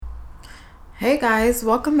Hey guys,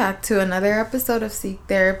 welcome back to another episode of Seek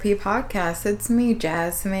Therapy Podcast. It's me,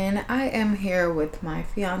 Jasmine. I am here with my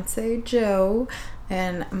fiance, Joe,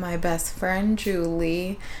 and my best friend,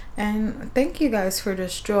 Julie. And thank you guys for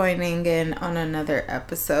just joining in on another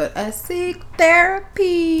episode of Seek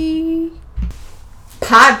Therapy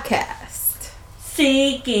Podcast.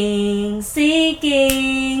 Seeking.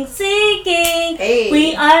 Hey.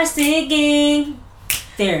 We are seeking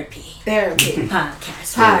therapy. Therapy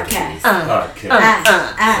Podcast.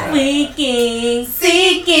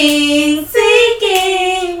 Seeking.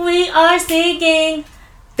 We are seeking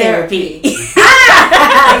therapy. Yes!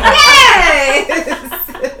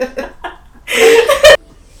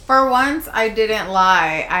 For once, I didn't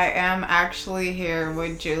lie. I am actually here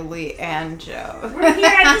with Julie and Joe. We're here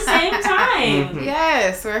at the same time.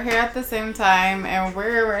 Yes, we're here at the same time and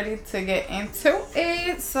we're ready to get into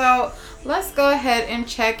it. So let's go ahead and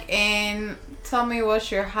check in. Tell me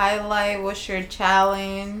what's your highlight, what's your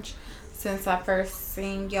challenge since I first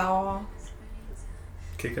seen y'all.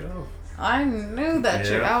 Kick it off. I knew that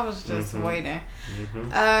I was just waiting.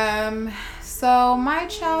 So my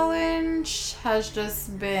challenge has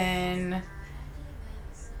just been,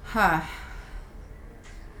 I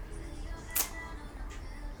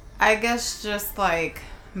guess just like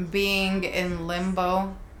being in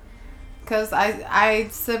limbo. Because I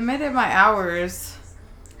submitted my hours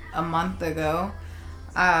a month ago.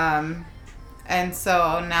 And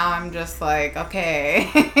so now I'm just like,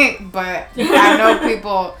 okay. But I know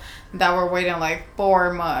people that were waiting like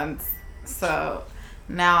 4 months. So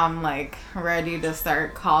now I'm like ready to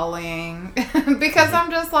start calling. Because I'm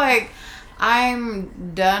just like,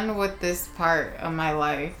 I'm done with this part of my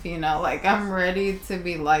life. You know, like I'm ready to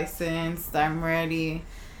be licensed. I'm ready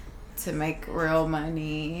to make real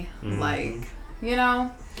money. Like, you know,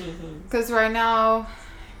 because right now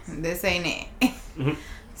this ain't it.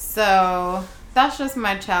 So that's just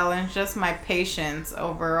my challenge, just my patience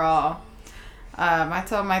overall. I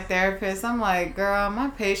told my therapist, I'm like, girl, my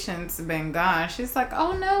patience been gone. She's like,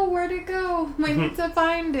 oh no, where'd it go? We need to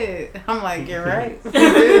find it. I'm like, you're right.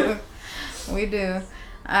 We do.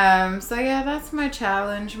 So yeah, that's my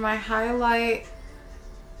challenge. My highlight,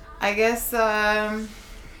 I guess,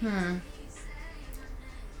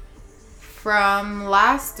 from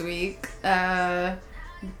last week, I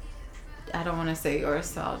don't want to say yours,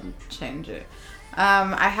 so I'll change it.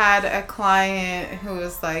 I had a client who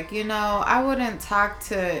was like, you know, I wouldn't talk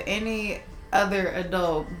to any other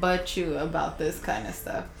adult but you about this kind of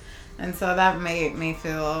stuff. And so that made me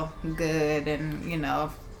feel good and, you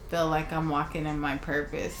know, feel like I'm walking in my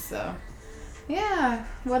purpose. So, yeah.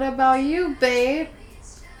 What about you, babe?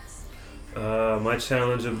 My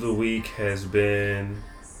challenge of the week has been,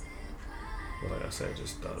 what did I say? I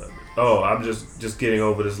just thought of it. Oh, I'm just getting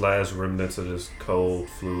over this last remnants of this cold,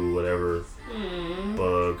 flu, whatever,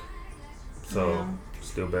 bug. So,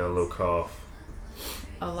 still been a little cough.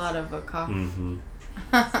 A lot of a cough.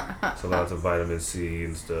 So lots of vitamin C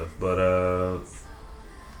and stuff. But,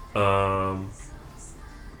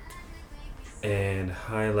 and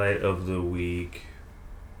highlight of the week.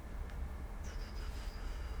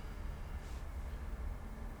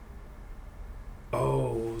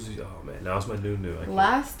 Oh, what was it? Oh man, that was my new.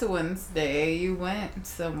 Last Wednesday, you went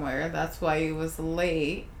somewhere. That's why you was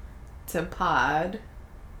late to pod.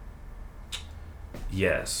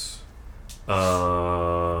 Yes. Where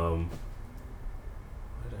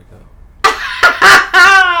did I go?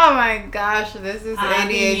 Oh my gosh, this is ADHD, I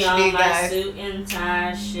be on my guys. suit and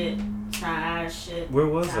tie shit. Where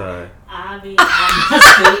was I? I be on my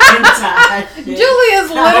suit and tie shit. Julia's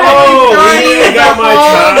literally you got my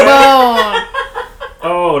bone.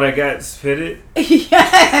 Oh, that got fitted? Yes.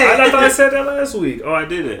 I thought I said that last week. Oh, I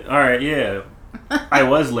didn't. All right, yeah. I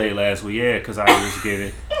was late last week, yeah, because I was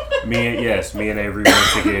getting me and Avery went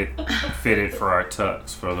to get fitted for our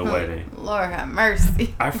tux for the wedding. Lord have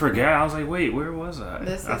mercy. I forgot. I was like, wait, where was I?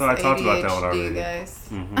 This I is thought I talked about that one ADHD, already. guys.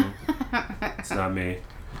 It's not me.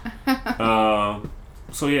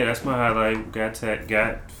 So yeah, that's my highlight. Got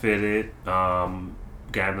fitted.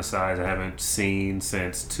 Got massage I haven't seen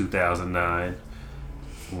since 2009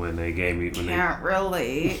 when they gave me. Can't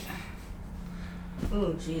relate.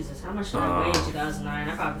 Oh Jesus! How much did I weigh in 2009?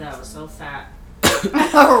 I thought that was so fat.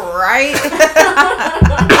 Right?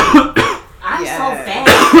 I'm so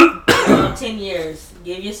fat. 10 years.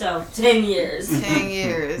 Give yourself 10 years. 10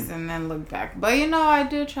 years and then look back. But you know, I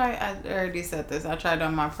did try. I already said this. I tried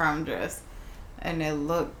on my prom dress. And it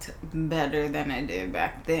looked better than it did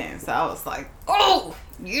back then. So I was like, oh,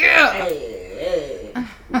 yeah. Hey.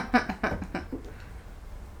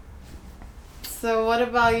 So what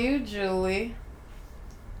about you, Julie?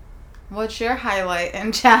 What's your highlight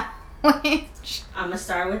and challenge? challenge? I'm gonna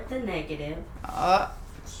start with the negative, Oh.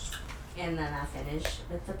 and then I finish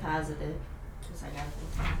with the positive. Cause I gotta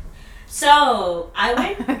think. So I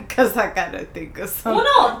went. Because I gotta think of something.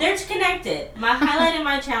 Well, no, they're connected. My highlight in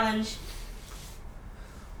my challenge.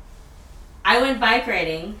 I went bike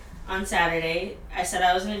riding on Saturday. I said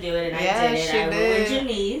I was gonna do it, and I did it. I went with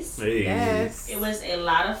Janice. Hey. Yes. It was a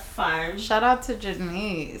lot of fun. Shout out to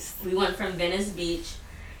Janice. We went from Venice Beach,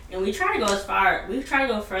 and we tried to go as far. We tried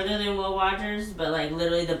to go further than Will Rogers, but like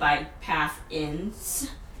literally the bike path ends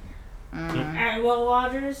at Will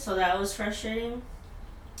Rogers, so that was frustrating.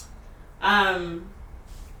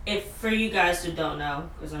 If for you guys who don't know,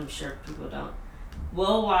 because I'm sure people don't,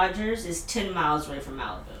 Will Rogers is 10 miles away from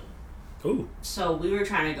Malibu. Ooh. So we were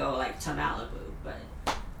trying to go like to Malibu, but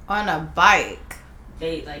On a bike.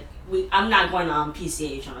 they like I'm not going on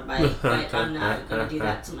PCH on a bike. Like I'm not gonna do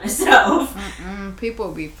that to myself.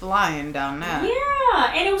 People be flying down there.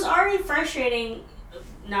 Yeah, and it was already frustrating.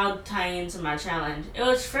 Now tying into my challenge, it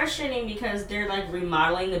was frustrating because they're like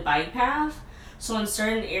remodeling the bike path. So in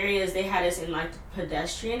certain areas they had us in like the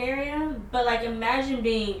pedestrian area, but like imagine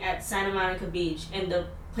being at Santa Monica Beach and the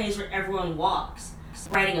place where everyone walks,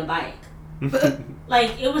 riding a bike.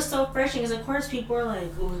 Like it was so frustrating because of course people are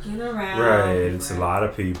like looking around. Right, it's a lot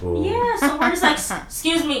of people. Yeah, so we're just like,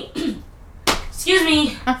 excuse me,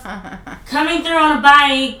 coming through on a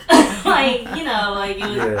bike, like you know, like it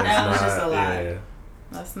was that was just a lot. Yeah.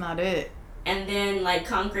 That's not it. And then like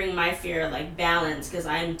conquering my fear of like balance because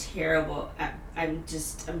I'm terrible at I'm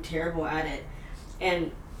terrible at it.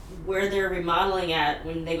 And where they're remodeling at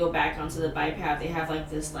when they go back onto the bike path, they have like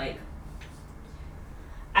this like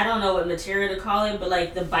I don't know what material to call it, but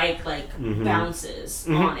like the bike like bounces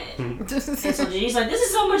on it. And so Jenny's like, this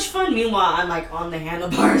is so much fun. Meanwhile, I'm like on the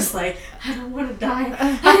handlebars, like I don't want to die.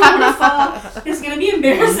 I don't want to fall. It's gonna be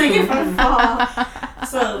embarrassing if I fall.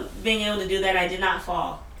 So being able to do that, I did not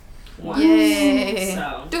fall once. Yay.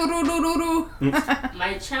 So Do-do-do-do-do.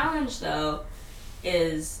 my challenge though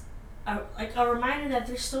is a reminder that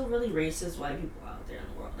there's still really racist white people out there in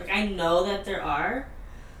the world. Like I know that there are.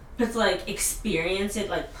 But to, like, experience it,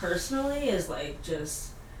 like, personally is, like,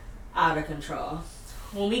 just out of control.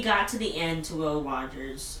 When we got to the end to Will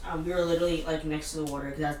Rogers, we were literally, like, next to the water,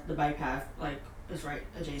 because that's the bike path, like, is right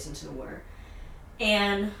adjacent to the water.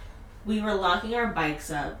 And we were locking our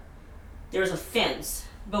bikes up. There was a fence,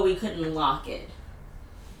 but we couldn't lock it.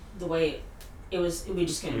 The way it was, we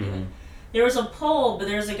just couldn't do it. There was a pole, but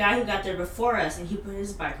there was a guy who got there before us, and he put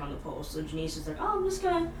his bike on the pole. So Janice was like, oh, I'm just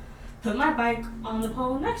going to put my bike on the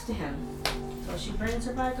pole next to him. So she brings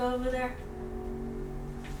her bike over there.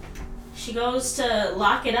 She goes to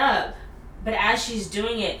lock it up, but as she's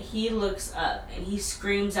doing it, he looks up and he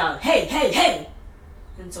screams out, hey, hey, hey!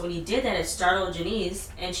 And so when he did that, it startled Janice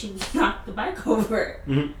and she knocked the bike over.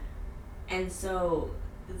 And so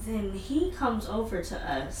then he comes over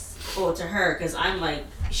to us, or to her, because I'm like,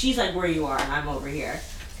 she's like where you are and I'm over here.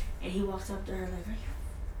 And he walks up to her like, are you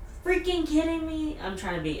freaking kidding me? I'm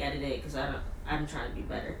trying to be edited because I'm trying to be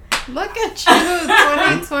better. Look at you,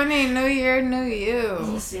 2020, new year, new you.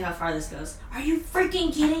 Let's see how far this goes. Are you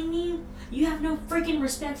freaking kidding me? You have no freaking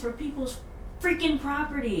respect for people's freaking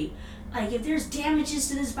property. Like, if there's damages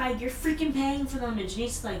to this bike, you're freaking paying for them. And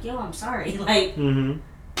Janice is like, yo, I'm sorry. Like, I'm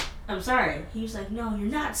sorry. He was like, no, you're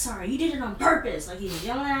not sorry. You did it on purpose. Like, he's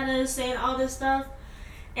yelling at us, saying all this stuff.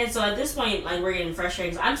 And so at this point, like, we're getting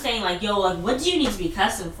frustrated. Cause I'm saying, like, yo, like, what do you need to be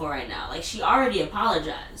cussing for right now? Like, she already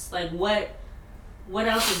apologized. Like, what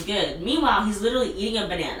else is good? Meanwhile, he's literally eating a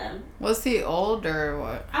banana. Was he old or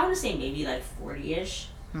what? I want to say maybe, like, 40-ish.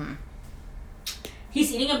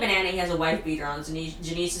 He's eating a banana. He has a wife beater on. So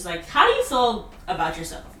Janice is like, how do you feel about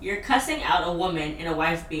yourself? You're cussing out a woman in a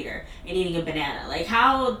wife beater and eating a banana. Like,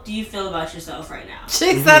 how do you feel about yourself right now?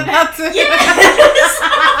 She said that to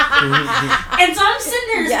And so I'm sitting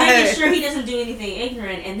there just making sure he doesn't do anything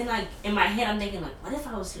ignorant. And then, like, in my head, I'm thinking, like, what if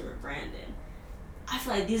I was here with Brandon? I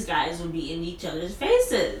feel like these guys would be in each other's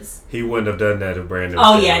faces. He wouldn't have done that if Brandon.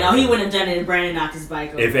 Oh yeah, no, he wouldn't have done it if Brandon knocked his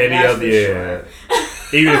bike over. If any other, yeah.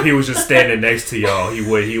 Even if he was just standing next to y'all, he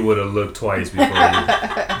would have looked twice before he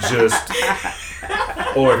just.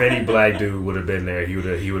 Or if any black dude would have been there, he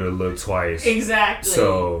would have looked twice. Exactly.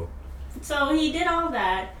 So he did all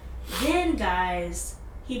that. Then, guys,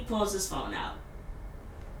 he pulls his phone out.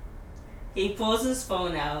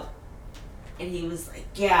 And he was like,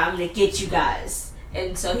 "Yeah, I'm gonna get you guys."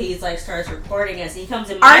 And so he's like starts recording us. He comes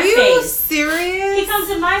in my face. Are you serious? He comes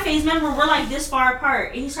in my face. Remember, we're like this far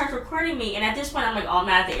apart. And he starts recording me. And at this point, I'm like, oh, I'm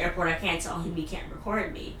not at the airport. I can't tell him he can't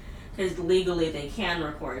record me. Because legally, they can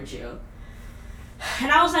record you. And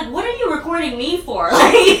I was like, what are you recording me for?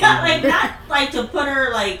 Like not like to put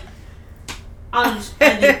her like on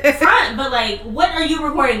the front, but like, what are you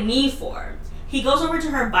recording me for? He goes over to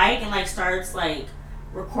her bike and like starts like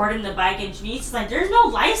recording the bike, and Janice is like, there's no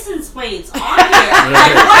license plates on here.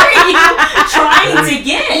 Like, what are you trying to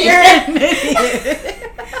get? You're an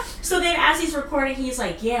idiot. So then as he's recording, he's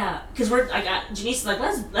like, yeah, because Janice is like,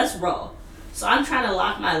 let's roll. So I'm trying to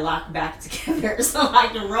lock my lock back together so I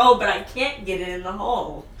can roll, but I can't get it in the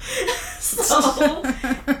hole. So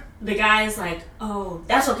the guy's like, oh,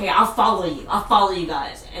 that's okay, I'll follow you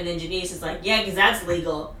guys. And then Janice is like, yeah, because that's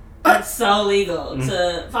legal. That's so legal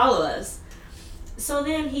to follow us. So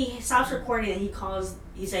then he stops recording and he says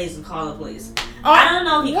he's gonna call the police. I don't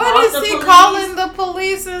know if he called the police. What is he calling the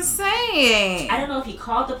police and saying? I don't know if he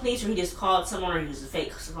called the police or he just called someone or he was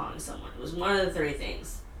fake calling someone. It was one of the three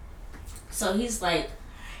things. So he's like,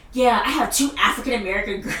 yeah, I have 2 African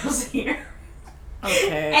American girls here.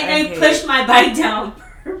 Okay. And they pushed my bike down on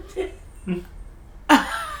purpose. So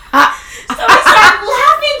I started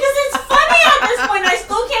laughing because it's funny at this point. I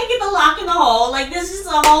still can't get the lock in the hole. Like, there's just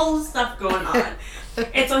a whole stuff going on.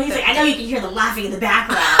 And so he's like, I know you can hear them laughing in the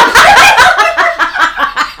background.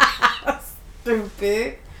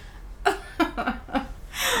 Stupid.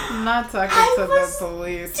 I'm not talking to the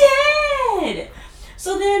police. Dead.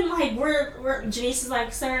 So then, like, we're Janice is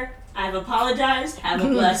like, sir, I've apologized. Have a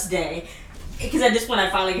blessed day. Because at this point, I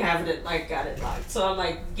finally got it locked. So I'm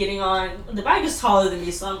like getting on. The bike is taller than me,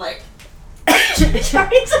 so I'm like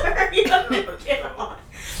trying to hurry up and get on.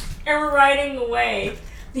 And we're riding away.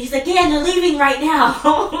 He's like, yeah, they're leaving right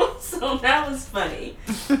now. So that was funny.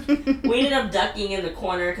 We ended up ducking in the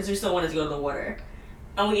corner because we still wanted to go to the water.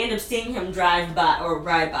 And we end up seeing him ride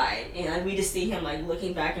by, and we just see him like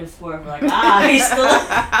looking back and forth. We're like,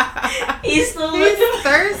 he's still looking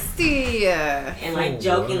thirsty. And like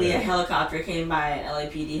jokingly, a helicopter came by, an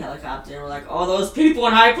LAPD helicopter. And we're like, all those people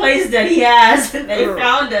in high places that he has, they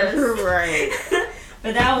found us. Right.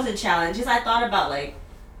 But that was a challenge. Because I thought about like,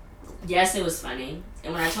 yes, it was funny.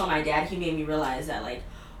 And when I told my dad, he made me realize that like,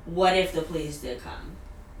 what if the police did come,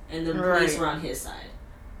 and the police were on his side.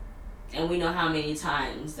 And we know how many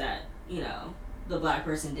times that, the black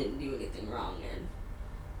person didn't do anything wrong and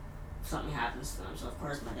something happens to them. So, of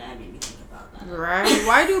course, my dad made me think about that. Right.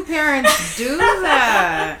 Why do parents do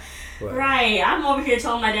that? Right. I'm over here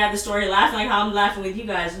telling my dad the story, laughing like how I'm laughing with you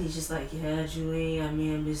guys. And he's just like, yeah, Julie, I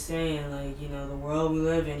mean, I'm just saying, like, the world we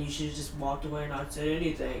live in, you should have just walked away and not said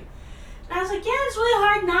anything. And I was like, yeah, it's really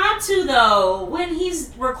hard not to, though. When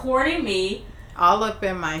he's recording me, all up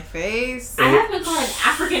in my face. I haven't been called an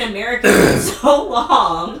African American for so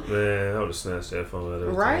long. Man, I would have snatched that phone out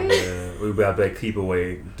of right? Man. We about to keep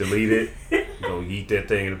away, delete it, go eat that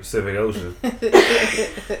thing in the Pacific Ocean.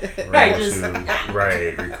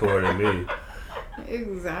 Right, recording me.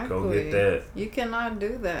 Exactly. Go get that. You cannot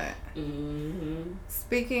do that. Mm-hmm.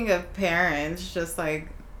 Speaking of parents, just like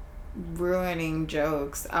ruining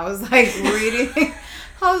jokes. I was like reading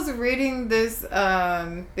this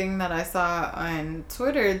thing that I saw on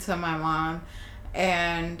Twitter to my mom,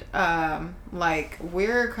 and like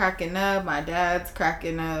we're cracking up, my dad's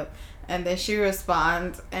cracking up, and then she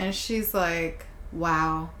responds and she's like,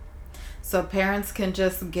 wow, so parents can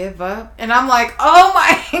just give up? And I'm like, oh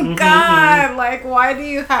my god, like why do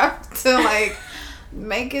you have to like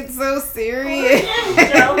make it so serious?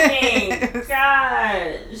 Joking.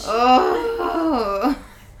 Gosh. Oh.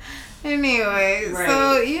 Anyway, right.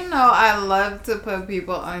 So, I love to put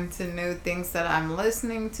people onto new things that I'm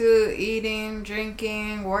listening to, eating,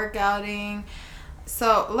 drinking, workouting.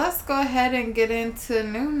 So, let's go ahead and get into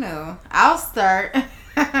new. I'll start.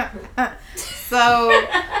 So,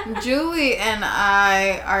 Julie and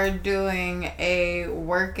I are doing a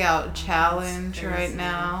workout challenge right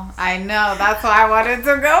now. I know, that's why I wanted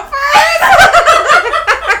to go first.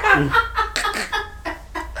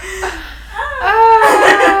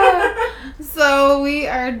 So, we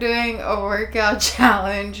are doing a workout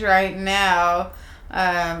challenge right now.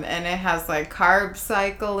 And it has like carb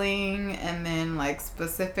cycling and then like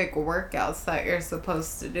specific workouts that you're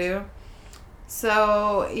supposed to do.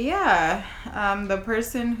 So, yeah, the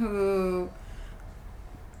person who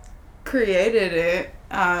created it,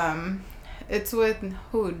 it's with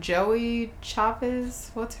who? Joey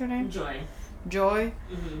Chavez? What's her name? Joy.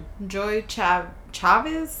 Mm-hmm. Joy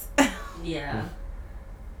Chavez? Yeah.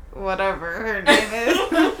 Whatever her name is.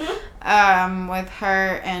 With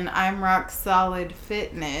her and I'm Rock Solid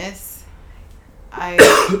Fitness.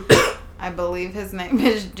 I believe his name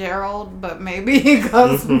is Gerald, but maybe he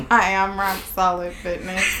goes by I'm Rock Solid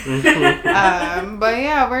Fitness. But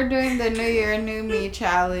yeah, we're doing the New Year, New Me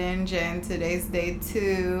challenge, and today's day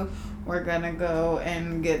 2. we're gonna go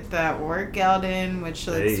and get that workout in, which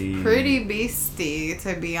looks pretty beastie,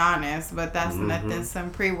 to be honest. But that's nothing some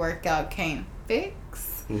pre-workout can't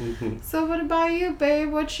fix. So what about you,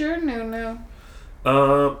 babe? What's your new?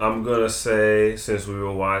 I'm gonna say, since we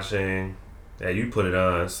were watching, you put it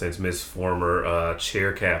on, since Miss Former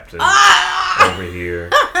chair captain over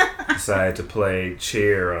here decided to play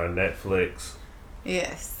Chair on Netflix.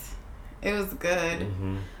 Yes, it was good.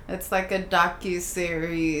 It's like a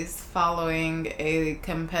docu-series following a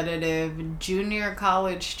competitive junior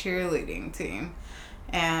college cheerleading team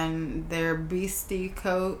and their beastie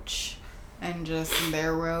coach and just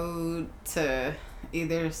their road to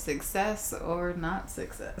either success or not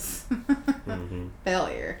success.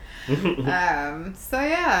 Failure. So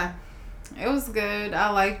yeah, it was good. I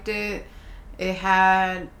liked it.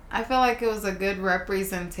 I felt like it was a good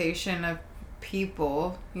representation of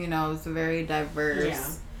people. You know, it was very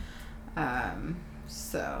diverse.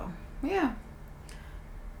 So yeah.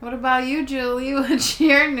 What about you, Julie? What's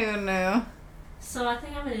your new? So I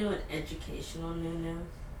think I'm gonna do an educational new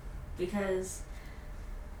because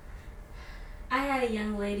I had a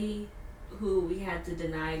young lady who we had to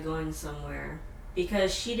deny going somewhere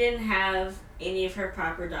because she didn't have any of her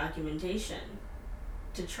proper documentation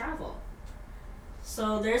to travel.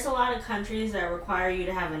 So there's a lot of countries that require you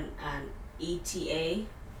to have an ETA,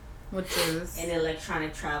 which is an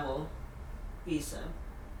electronic travel visa.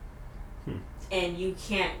 And you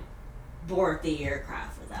can't board the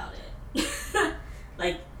aircraft without it.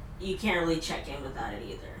 Like, you can't really check in without it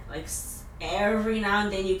either. Like, every now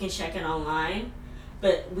and then you can check in online,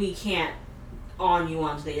 but we can't on you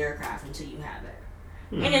onto the aircraft until you have it.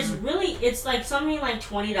 And it's like something like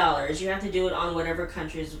 $20. You have to do it on whatever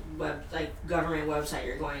country's government website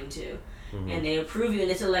you're going to. And they approve you,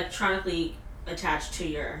 and it's electronically attached to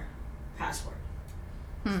your passport.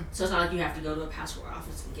 So it's not like you have to go to a passport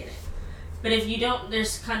office and get it. But if you don't,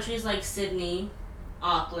 there's countries like Sydney,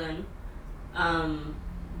 Auckland,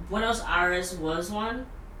 Buenos Aires was one,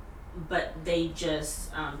 but they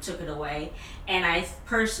just took it away. And I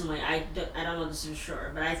personally, I don't know this for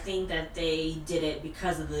sure, but I think that they did it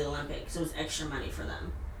because of the Olympics. It was extra money for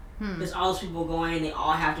them. Because all those people going, they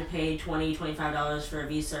all have to pay $20, $25 for a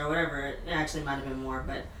visa or whatever. It actually might have been more,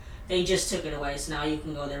 but they just took it away. So now you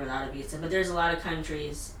can go there without a visa. But there's a lot of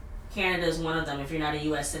countries. Canada is one of them. If you're not a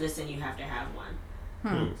U.S. citizen, you have to have one.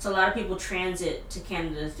 So a lot of people transit to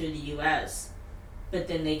Canada through the U.S., but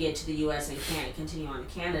then they get to the U.S. and can't continue on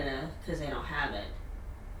to Canada because they don't have it.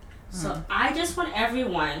 So I just want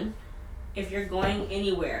everyone, if you're going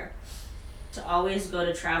anywhere, to always go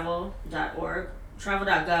to travel.org.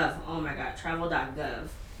 Travel.gov. Oh my god, travel.gov.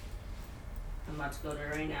 I'm about to go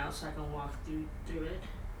there right now so I can walk through it.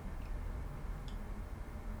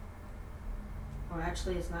 Or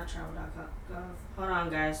actually, it's not travel.gov. Hold on,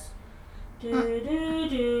 guys. Okay,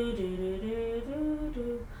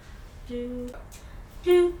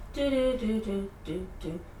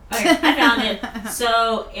 I found it.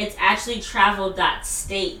 So it's actually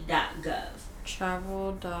travel.state.gov.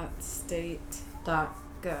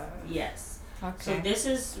 Travel.state.gov. Yes. Okay. So this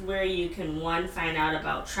is where you can, one, find out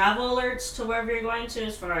about travel alerts to wherever you're going to,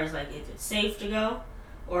 as far as like if it's safe to go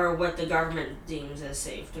or what the government deems as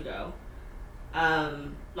safe to go.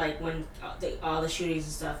 Like when all the shootings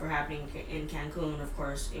and stuff were happening in Cancun, of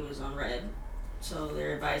course, it was on red. So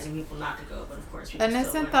they're advising people not to go, but of course people and still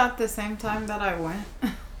isn't went. that the same time that I went?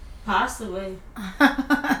 Possibly.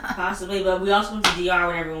 Possibly, but we also went to DR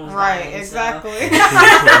when everyone was right, dying, exactly.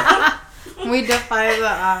 So. We defy the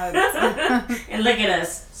odds. And look at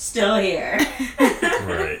us, still here.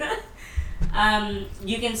 Right.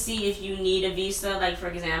 You can see if you need a visa, like for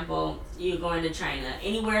example, you're going to China.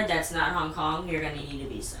 Anywhere that's not Hong Kong, you're going to need a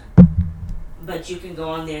visa. But you can go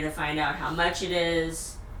on there to find out how much it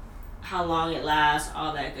is, how long it lasts,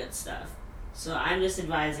 all that good stuff. So I'm just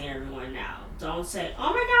advising everyone now. Don't say,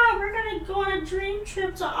 oh my god, we're going to go on a dream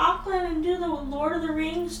trip to Auckland and do the Lord of the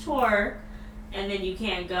Rings tour. And then you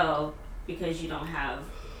can't go because you don't have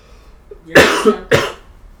your visa.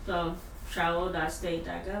 So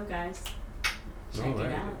travel.state.gov, guys. Check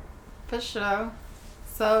it out. For sure.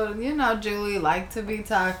 So, you know, Julie liked to be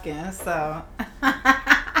talking, so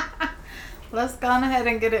let's go on ahead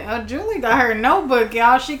and get it. Oh, Julie got her notebook,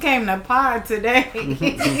 y'all. She came to pod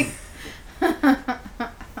today.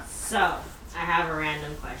 So, I have a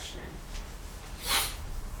random question.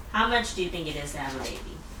 How much do you think it is to have a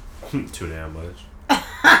baby? Too damn much.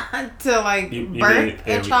 To like You birth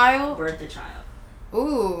a child? Birth a child.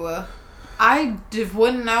 Ooh. I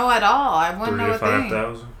wouldn't know at all. I wouldn't know a thing. 3,000 to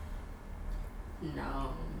 5,000.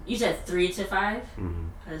 No. You said 3 to 5? Mm-hmm.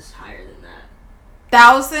 That's higher than that.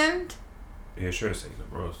 1,000? Yeah, sure. It's taking the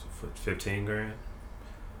roast for $15,000.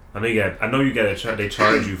 I know you got. I know you got to. They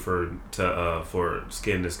charge you for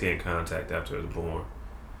skin to skin contact after it's born.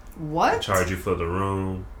 What? They charge you for the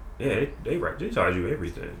room. Yeah, they charge you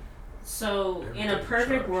everything. So in a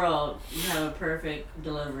perfect world, you have a perfect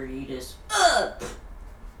delivery. You just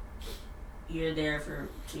you're there for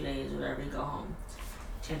 2 days, whatever. You go home,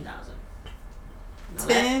 10,000.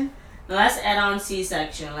 10. Let's add on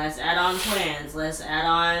C-section. Let's add on twins. Let's add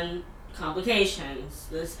on complications.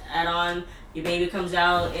 Let's add on your baby comes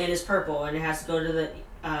out and is purple and it has to go to the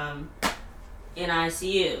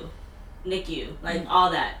NICU, NICU, like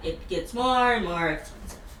all that. It gets more and more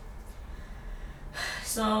expensive.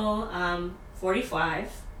 So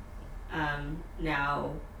 45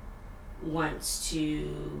 now wants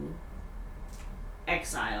to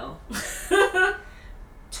exile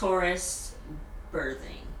tourist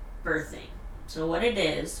birthing. So what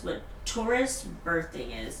tourist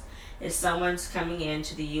birthing is someone's coming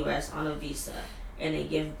into the U.S. on a visa and they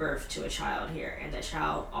give birth to a child here, and the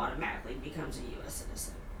child automatically becomes a U.S.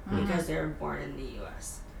 citizen because they were born in the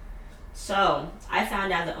U.S. So I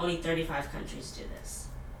found out that only 35 countries do this.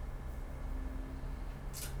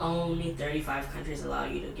 Only 35 countries allow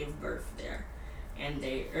you to give birth there, and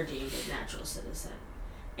they are deemed a natural citizen.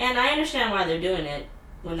 And I understand why they're doing it.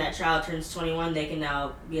 When that child turns 21, they can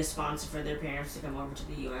now be a sponsor for their parents to come over to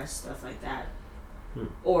the U.S., stuff like that.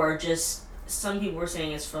 Or just, some people were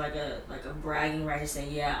saying it's for like a bragging right to say,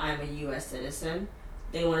 yeah, I'm a U.S. citizen.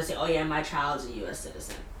 They want to say, oh yeah, my child's a U.S.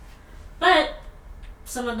 citizen. But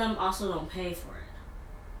some of them also don't pay for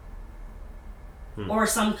it. Or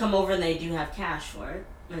some come over and they do have cash for it,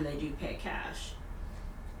 and they do pay cash.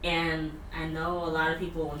 And I know a lot of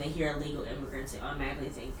people, when they hear illegal immigrants, they automatically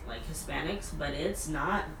think like Hispanics, but it's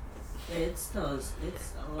not. It's a lot.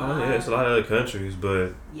 Oh yeah, it's a lot of other countries,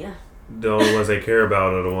 but yeah, the only ones they care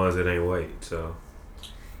about are the ones that ain't white. So.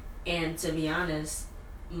 And to be honest,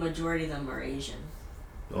 majority of them are Asian.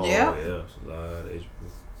 Oh yeah, it's a lot of Asian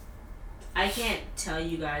people. I can't tell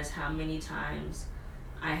you guys how many times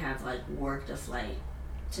I have like worked a flight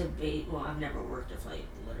to be. Well, I've never worked a flight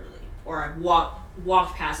literally. Or I've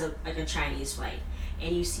walked past a Chinese flight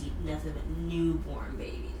and you see nothing but newborn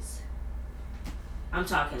babies. I'm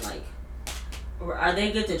talking like, or are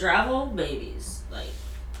they good to travel? Babies. Like,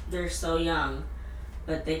 they're so young.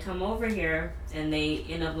 But they come over here and they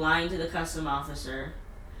end up lying to the custom officer.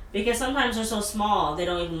 Because sometimes they're so small, they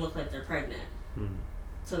don't even look like they're pregnant.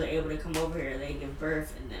 So they're able to come over here, they give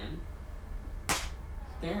birth, and then,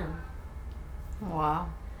 bam. Wow.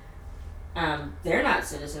 They're not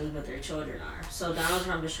citizens, but their children are. So Donald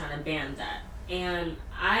Trump is trying to ban that. And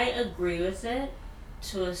I agree with it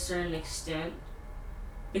to a certain extent.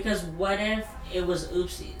 Because what if it was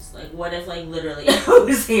oopsies? Like, what if, like, literally it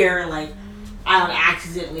was here and, like, I would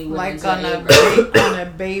accidentally went like on a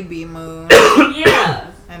baby moon.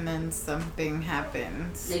 Yeah. And then something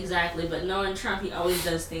happens. Exactly. But knowing Trump, he always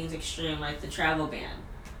does things extreme, like the travel ban.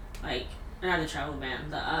 Like, not the travel ban,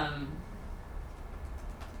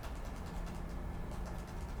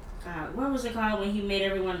 what was it called when he made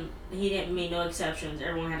everyone, he didn't make no exceptions,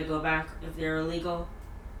 everyone had to go back if they're illegal?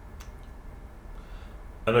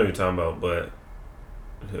 I know what you're talking about, but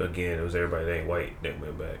again, it was everybody that ain't white that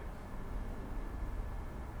went back.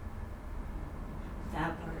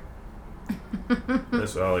 That part.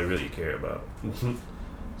 That's all they really care about.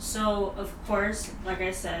 So, of course, like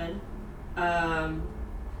I said, the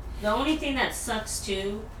only thing that sucks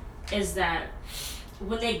too is that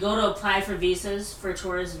when they go to apply for visas, for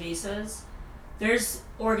tourist visas, there's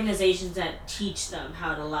organizations that teach them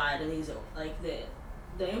how to lie to these, like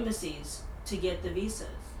the embassies to get the visas.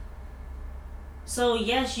 So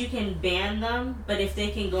yes, you can ban them, but if they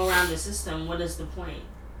can go around the system, what is the point?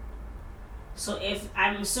 So if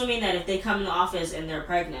I'm assuming that if they come in the office and they're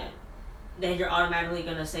pregnant, then you're automatically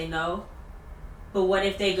gonna say no. But what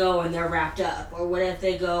if they go and they're wrapped up, or what if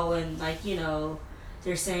they go and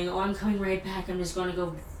they're saying, oh, I'm coming right back, I'm just going to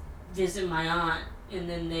go visit my aunt, and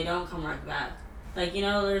then they don't come right back.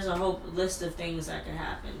 There's a whole list of things that could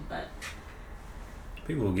happen, but...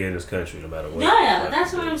 People will get in this country no matter what. Yeah,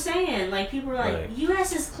 that's what I'm saying. Like, people are like,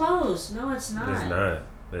 U.S. is closed. No, it's not. It's not.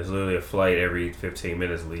 There's literally a flight every 15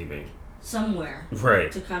 minutes leaving. Somewhere.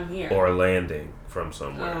 Right. To come here. Or landing from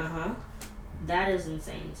somewhere. Uh-huh. That is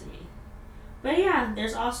insane to me. But yeah,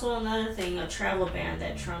 there's also another thing, a travel ban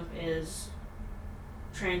that Trump is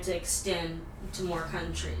trying to extend to more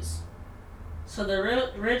countries. So the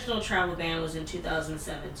original travel ban was in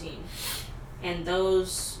 2017, and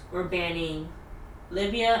those were banning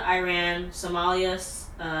Libya, Iran, Somalia,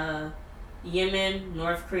 Yemen,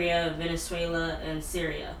 North Korea, Venezuela, and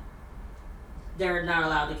Syria. they're not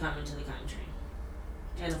allowed to come into the country.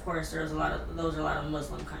 And of course, those are a lot of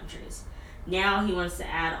Muslim countries. Now he wants to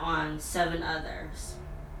add on 7 others.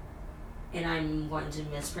 And I'm going to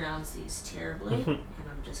mispronounce these terribly. And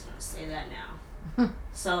I'm just going to say that now.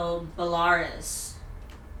 So, Belarus.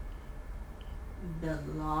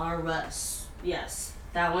 Yes.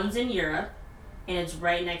 That one's in Europe. And it's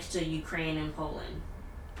right next to Ukraine and Poland.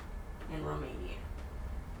 And Romania.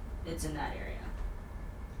 It's in that area.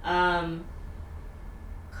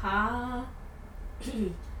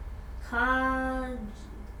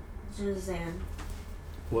 Kyrgyzstan.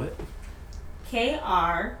 What?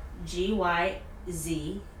 Kyrgyzstan.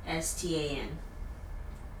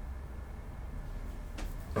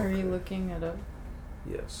 Are you looking it up?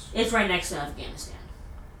 Yes. It's right next to Afghanistan,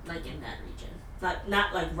 like in that region.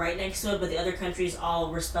 Not like right next to it, but the other countries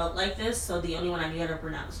all were spelled like this. So the only one I knew how to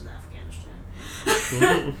pronounce was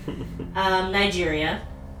Afghanistan. Nigeria,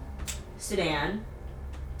 Sudan,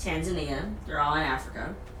 Tanzania. They're all in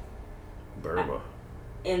Africa. Burma.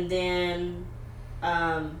 And then,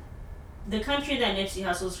 the country that Nipsey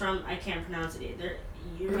Hussle's from, I can't pronounce it either.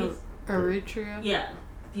 Eritrea? Yeah.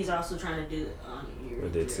 He's also trying to do it on I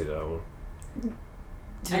did see that one.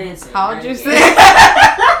 I didn't say How'd it right you again. say it?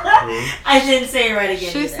 I didn't say it right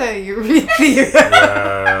again. She either. said Eritrea.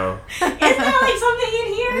 Wow. Isn't that like something in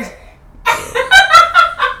here?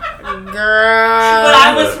 Girl. But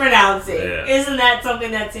I was pronouncing. Yeah. Isn't that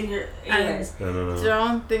something that's in your... Anyways. No.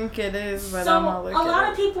 Don't think it is, but So, I'm gonna look a lot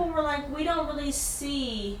it of people were like, we don't really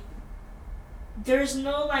see... There's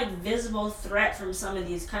no, like, visible threat from some of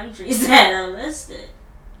these countries that are listed.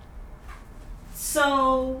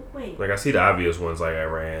 So, wait. Like, I see the obvious ones like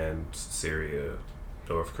Iran, Syria,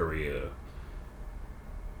 North Korea,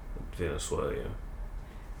 Venezuela.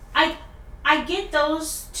 I get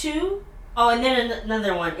those too. Oh, and then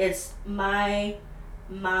another one. It's Myanmar.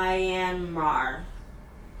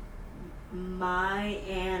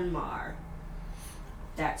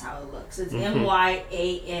 That's how it looks. It's Myanmar.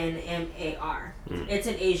 It's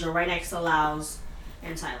in Asia, right next to Laos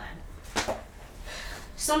and Thailand.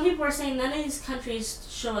 Some people are saying none of these countries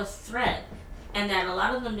show a threat, and that a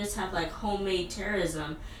lot of them just have like homemade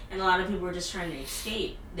terrorism, and a lot of people are just trying to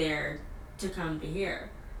escape there to come to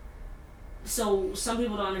here. So some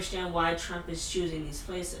people don't understand why Trump is choosing these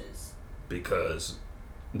places. Because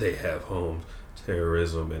they have home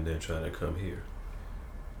terrorism and they're trying to come here.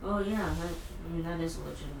 Oh yeah, that is a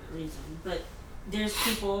legitimate reason. But there's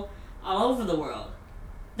people all over the world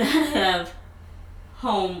that have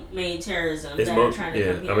homemade terrorism that are trying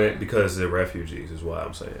to come here. I mean, because they're refugees is why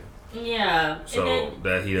I'm saying. Yeah. So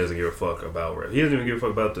that he doesn't give a fuck about. He doesn't even give a fuck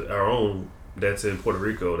about our own that's in Puerto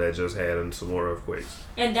Rico that just had some more earthquakes.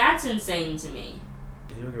 And that's insane to me.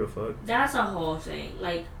 You don't give a fuck. That's a whole thing.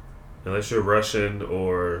 Like, unless you're Russian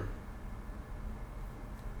or...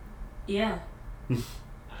 Yeah.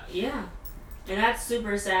 Yeah. And that's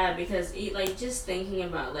super sad because, like, just thinking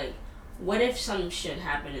about, like, what if some shit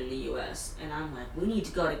happened in the U.S. and I'm like, we need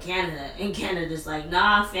to go to Canada. And Canada's like,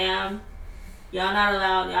 nah, fam. Y'all not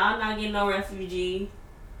allowed. Y'all not getting no refugee.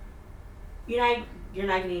 You're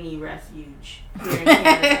not getting any refuge here in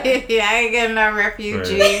Canada. Yeah, I ain't getting no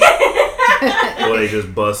refugee. Right. Or they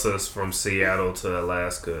just bus us from Seattle to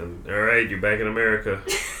Alaska. And, all right, you're back in America.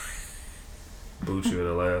 Boot you in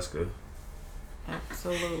Alaska.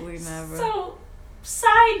 Absolutely never. So,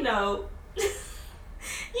 side note. You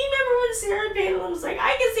remember when Sarah Palin was like,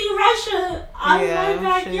 I can see Russia out of my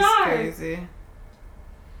backyard. She's crazy.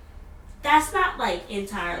 That's not, like,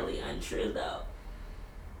 entirely untrue, though.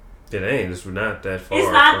 It ain't. It's not that far.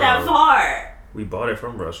 It's not that far. We bought it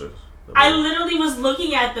from Russia. I literally was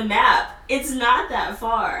looking at the map. It's not that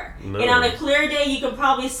far. No. And on a clear day, you could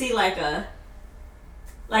probably see, like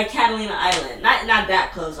Catalina Island. Not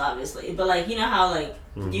that close, obviously. But, like, you know how, like,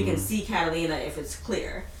 you can see Catalina if it's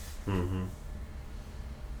clear. Mm-hmm.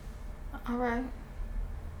 All right.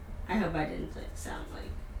 I hope I didn't sound like...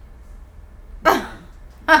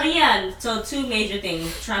 But yeah, so 2 major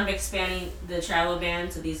things. Trump expanding the travel ban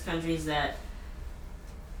to these countries that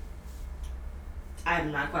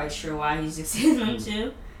I'm not quite sure why he's extending them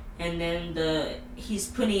to. And then he's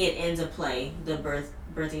putting it into play, the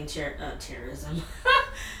birthing terrorism.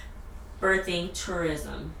 Birthing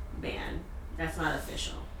tourism ban. That's not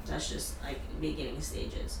official. That's just like beginning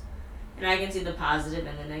stages. And I can see the positive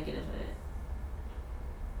and the negative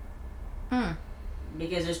of it.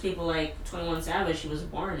 Because there's people like 21 Savage, he was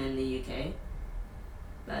born in the UK,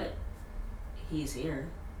 but he's here.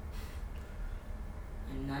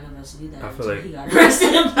 And none of us knew that until he got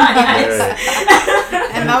arrested by ICE.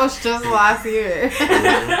 And that was just last year.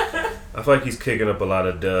 I feel like he's kicking up a lot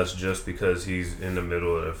of dust just because he's in the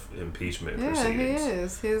middle of impeachment proceedings. Yeah, he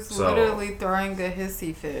is. He's literally throwing a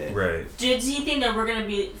hissy fit. Right. Do you think that we were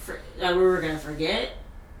gonna forget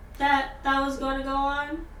that was going to go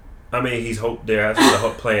on? I mean, that's what the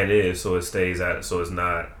whole plan is, so it stays out, so it's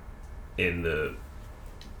not in the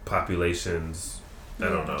population's. I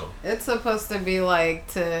don't know. It's supposed to be like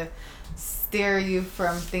to steer you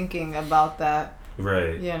from thinking about that.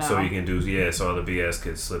 Right. You know. So you can so all the BS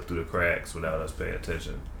could slip through the cracks without us paying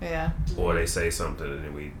attention. Yeah. Or they say something and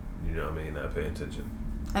then we, not paying attention.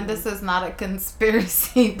 And this is not a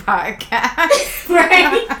conspiracy podcast.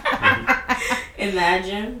 Right?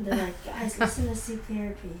 Imagine. They're like, guys, listen to Seek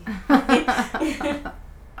Therapy.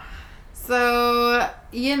 So,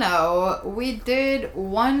 we did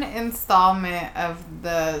one installment of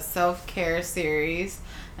the self-care series,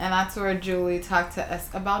 and that's where Julie talked to us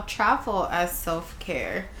about travel as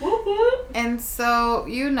self-care. And so,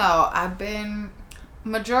 I've been,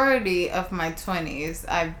 majority of my 20s,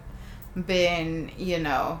 I've been,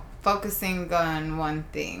 focusing on one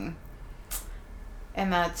thing,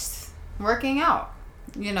 and that's working out.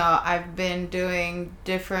 I've been doing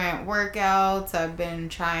different workouts. I've been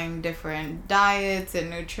trying different diets and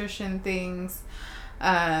nutrition things.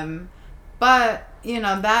 But,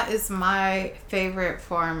 that is my favorite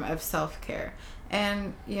form of self-care.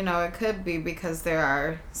 And, it could be because there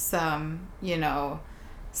are some,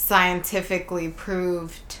 scientifically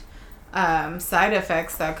proved side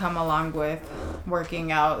effects that come along with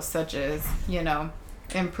working out, such as,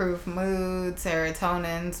 improved mood,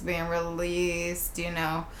 serotonin's being released,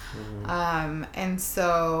 and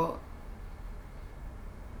so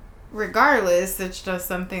regardless, it's just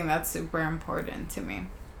something that's super important to me.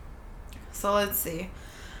 So let's see,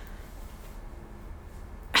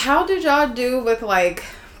 how did y'all do with like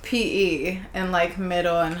PE in like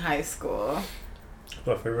middle and high school?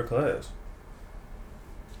 My favorite class.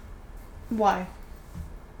 Why?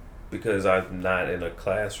 Because I'm not in a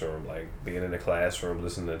classroom. Like, being in a classroom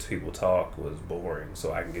listening to people talk was boring.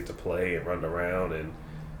 So I can get to play and run around and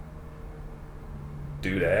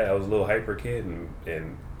do that. I was a little hyper kid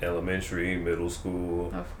in elementary, middle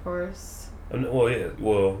school. Of course. Well, yeah.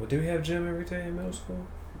 Well, did we have gym every day in middle school?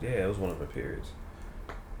 Yeah, it was one of our periods.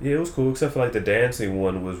 Yeah, it was cool, except for like the dancing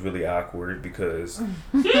one was really awkward because,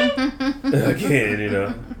 again,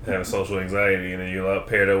 having social anxiety, and then you're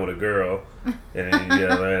paired up with a girl, and then you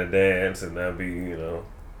gotta learn to dance, and that'd be,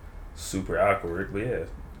 super awkward. But yeah,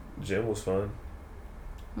 gym was fun.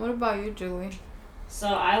 What about you, Julie? So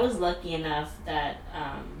I was lucky enough that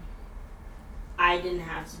I didn't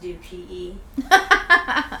have to do PE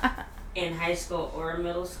in high school or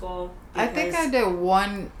middle school. I think I did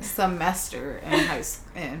one semester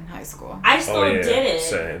in high school. I still did it,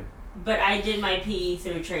 same. but I did my PE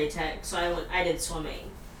through Trade Tech, so I did swimming,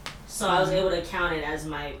 so I was able to count it as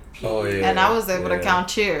my PE. Oh, yeah. And I was able to count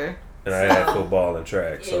cheer. And I had football and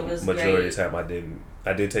track, so majority of the time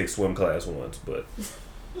I did take swim class once, but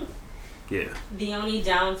yeah. The only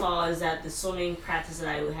downfall is that the swimming practice that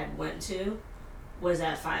I had went to was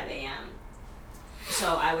at 5 a.m.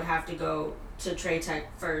 So I would have to go to Trade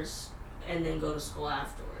Tech first and then go to school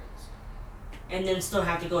afterwards. And then still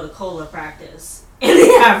have to go to COLA practice in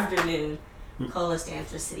the afternoon. COLA stands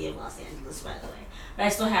for City of Los Angeles, by the way. But I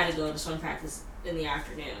still had to go to swim practice in the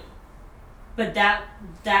afternoon. But that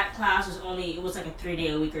class was it was like a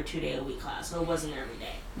 3-day-a-week or 2-day-a-week class, so it wasn't every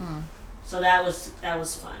day. So that was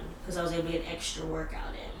fun because I was able to get extra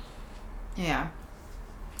workout in. Yeah.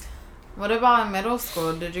 What about in middle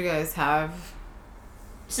school? Did you guys have?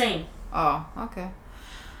 Same. Oh, okay.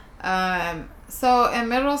 So in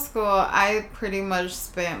middle school, I pretty much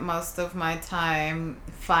spent most of my time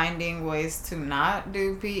finding ways to not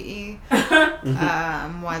do PE.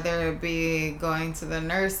 Whether it be going to the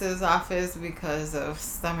nurse's office because of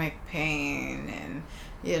stomach pain, and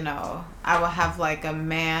I would have like a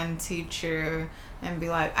man teacher and be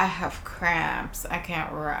like, I have cramps, I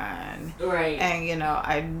can't run. Right. And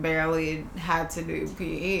I barely had to do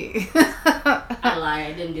PE. I lie,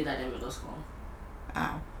 I didn't do that in middle school.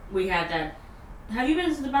 Oh. We had that. Have you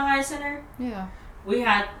been to the Baha'i Center? Yeah. We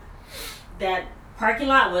had that parking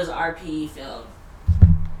lot was our PE field.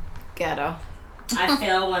 Ghetto. I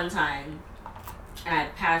fell one time and I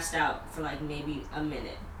passed out for like maybe a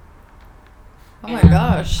minute. Oh my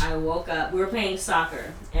gosh. I woke up. We were playing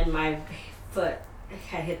soccer and my foot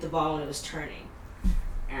had hit the ball when it was turning.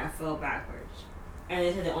 And I fell backwards. And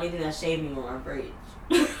they said the only thing that saved me were my braids.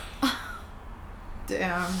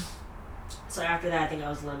 Damn. So after that, I think I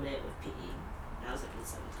was limited with PE. I was like in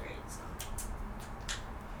 7th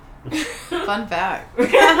grade, so. Fun fact.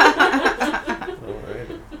 Alright.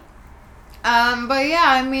 But yeah,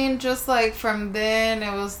 I mean, just like from then,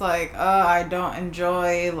 it was like, oh, I don't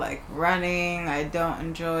enjoy like running. I don't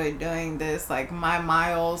enjoy doing this. Like my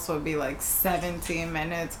miles would be like 17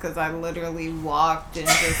 minutes because I literally walked and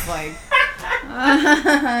just like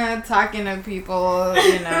talking to people.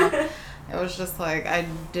 It was just like I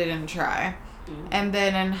didn't try. And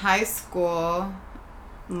then in high school,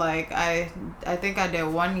 like I think I did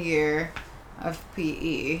 1 year of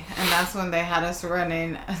PE, and that's when they had us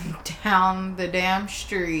running down the damn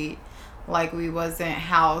street like we wasn't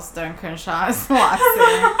housed on Crenshaw and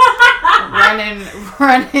Slauson.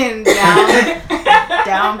 running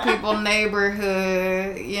down people's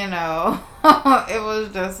neighborhood, It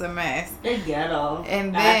was just a mess. The ghetto.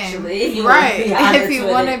 And then, actually, if you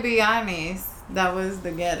want to be honest, that was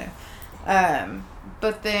the ghetto.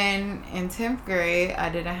 But then in 10th grade, I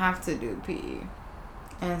didn't have to do PE.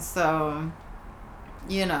 And so,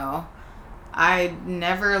 I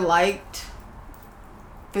never liked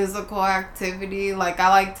physical activity. Like, I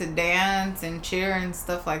like to dance and cheer and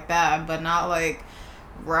stuff like that, but not like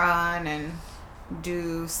run and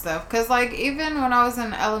do stuff. Because, like, even when I was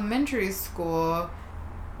in elementary school,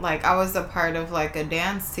 like, I was a part of like a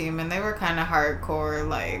dance team, and they were kind of hardcore.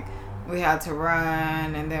 Like, we had to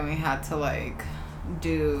run, and then we had to like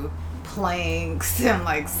do planks and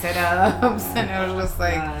like sit-ups, and it was just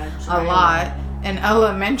like a lot in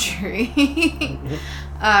elementary.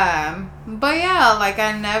 But yeah, like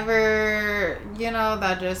I never,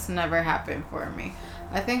 that just never happened for me.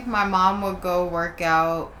 I think my mom would go work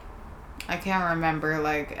out. I can't remember,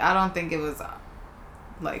 like I don't think it was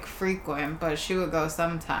like frequent, but she would go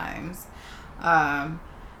sometimes.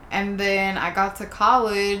 And then I got to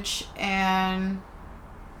college and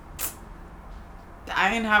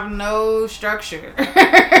I didn't have no structure.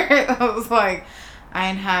 It was like I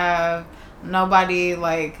didn't have nobody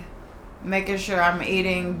like making sure I'm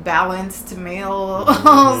eating balanced meals.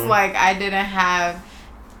 Like I didn't have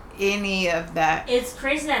any of that. It's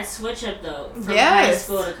crazy that switch up though from high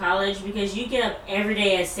school to college, because you get up every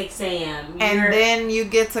day at 6 a.m. And then you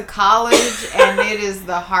get to college and it is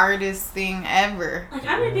the hardest thing ever. Like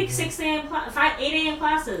I'm in big 6 a.m. 8 a.m.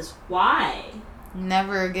 classes. Why?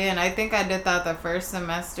 Never again. I think I did that the first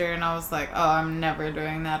semester and I was like, oh, I'm never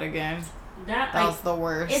doing that again. That was the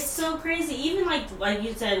worst. It's so crazy. Even like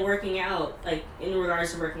you said, working out, like in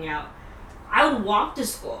regards to working out, I would walk to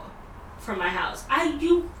school from my house.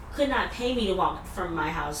 You could not pay me to walk from my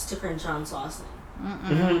house to Crenshaw and Slauson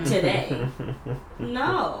today.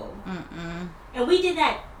 No. And we did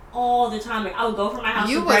that all the time. Like, I would go from my house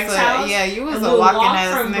to Greg's house. Yeah, you was a walking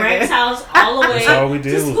ass nigga. From Greg's house all the way That's all we did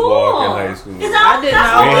to was school. walk in high school. I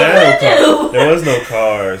didn't know. There was no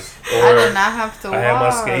cars. Or I did not have to walk. I had my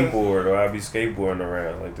skateboard, or I'd be skateboarding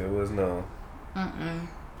around. Like, there was no...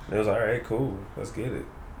 It was alright, cool. Let's get it.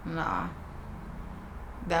 Nah.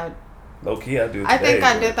 Low key, I do. I think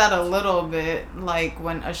I did that a little bit, like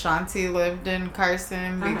when Ashanti lived in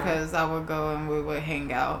Carson, because I would go and we would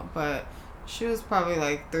hang out. But she was probably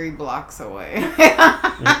like 3 blocks away. I'm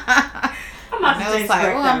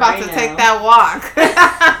about to take that walk.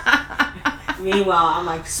 Meanwhile, I'm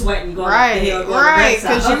like sweating going up the hill. Right,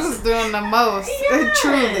 because she was doing the most.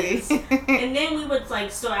 Truly. And then we would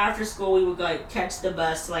so after school we would like catch the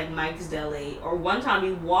bus to like Mike's Deli, or one time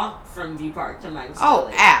we walked from View Park to Mike's Deli.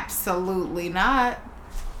 Oh, absolutely not.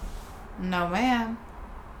 No, ma'am.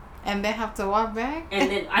 And they have to walk back?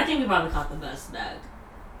 And then I think we probably caught the bus back.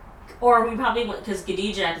 Or we probably went, because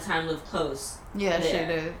Khadijah at the time lived close. Yeah, there. she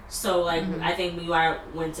did. So, like, I think we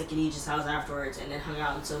went to Khadijah's house afterwards and then hung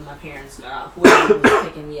out until my parents got off. Whoever was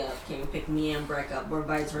picking me up came and picked me and Breck up, or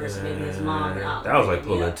vice versa. Maybe his mom and that was like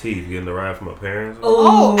pulling teeth, getting the ride from my parents.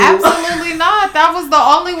 Oh, absolutely not. That was the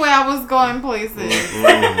only way I was going places.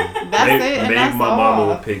 That's it. Maybe that's my all. mama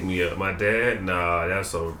would pick me up. My dad, nah, that's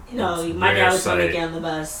so. No, my dad was going to get on the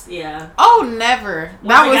bus. Yeah. Oh, never.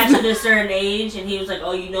 Once I got to a certain age and he was like,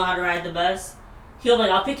 oh, you know how to ride the bus? He'll be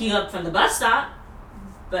like, I'll pick you up from the bus stop.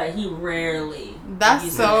 But he rarely.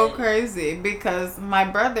 That's so crazy, because my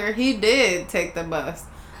brother, he did take the bus.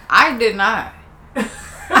 I did not.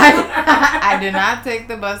 I did not take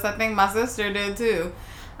the bus. I think my sister did too.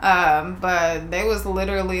 But they was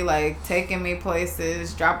literally like taking me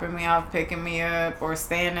places, dropping me off, picking me up, or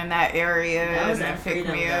staying in that area and then pick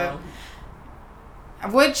me up.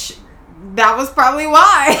 Which, that was probably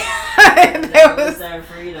why. That was that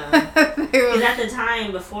freedom. Because at the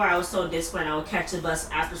time, before I was so disciplined, I would catch the bus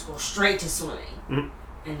after school straight to swimming.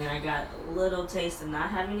 And then I got a little taste of not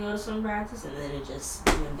having to go to swim practice, and then it just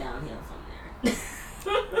went downhill from there.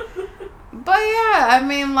 But yeah, I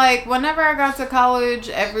mean, like, whenever I got to college,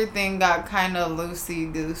 everything got kind of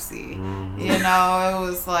loosey-goosey. Mm-hmm. You know, it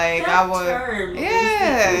was like That I would... term,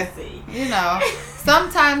 Yeah. loosey-goosey. You know,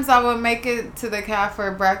 sometimes I would make it to the cafe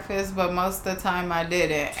for breakfast, but most of the time I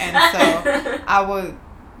didn't. And so I would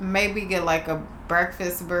maybe get like a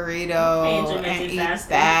breakfast burrito and eat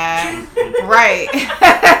that. Right.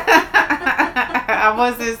 I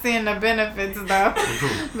wasn't seeing the benefits though,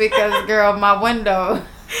 because girl, my window,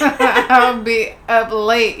 I would be up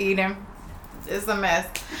late eating. It's a mess.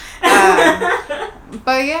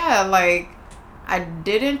 But yeah, like I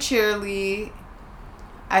didn't cheerlead.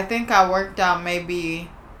 I think I worked out maybe.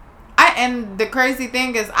 And the crazy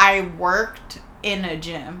thing is, I worked in a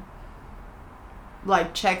gym,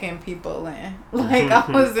 like checking people in. Like I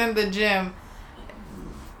was in the gym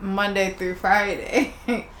Monday through Friday.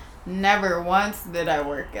 Never once did I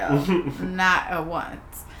work out. Not a once.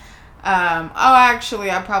 Actually,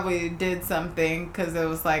 I probably did something because it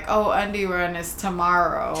was like, Undie Run is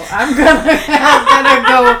tomorrow. I'm gonna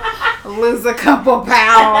go lose a couple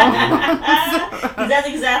pounds. That's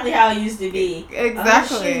exactly how it used to be.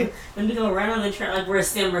 Exactly. Then we go run on the trail, like we're a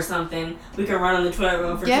sim or something. We can run on the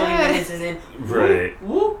treadmill for 20 minutes and then right.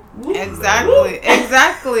 Whoop, whoop, Exactly.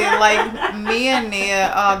 Like me and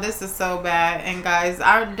Nia. This is so bad. And guys,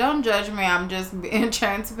 don't judge me. I'm just being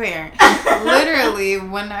transparent. Literally,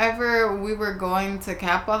 whenever we were going to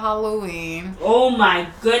Kappa Halloween. Oh my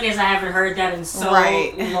goodness, I haven't heard that in so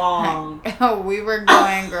long. We were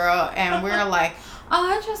going, girl, and we were like,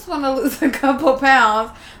 I just want to lose a couple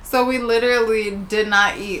pounds. So we literally did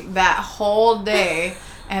not eat that whole day.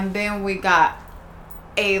 And then we got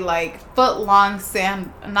a like foot-long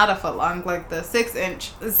not a foot-long, like the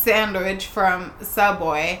 6-inch sandwich from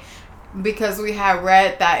Subway, because we had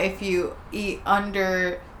read that if you eat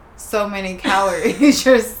under so many calories,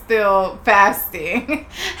 you're still fasting.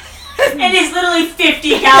 And it's literally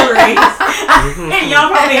 50 calories. And y'all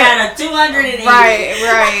probably had a 280.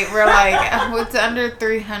 Right. We're like, it's under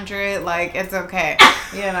 300, like, it's okay,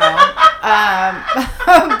 you know.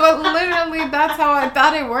 But literally, that's how I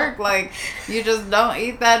thought it worked. Like, you just don't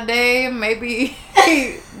eat that day. Maybe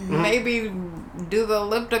do the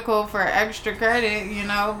elliptical for extra credit, you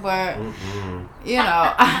know. But, you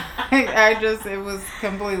know, it was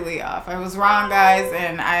completely off. I was wrong, guys,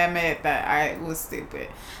 and I admit that I was stupid.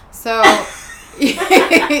 So,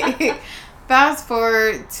 fast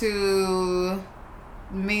forward to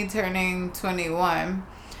me turning 21.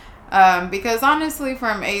 Because honestly,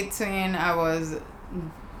 from 18, I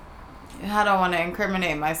don't want to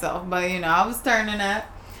incriminate myself, but, you know, I was turning up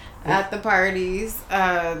at the parties,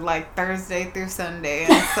 like Thursday through Sunday.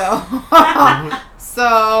 And so,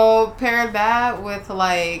 so pair that with,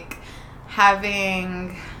 like,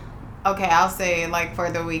 having, I'll say, like,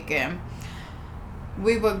 for the weekend.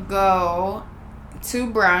 We would go to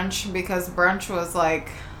brunch because brunch was like,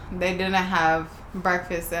 they didn't have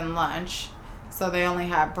breakfast and lunch. So they only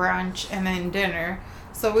had brunch and then dinner.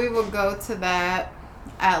 So we would go to that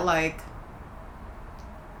at like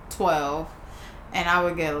 12. And I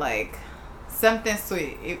would get like something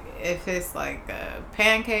sweet. If it's like a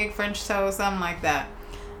pancake, French toast, something like that.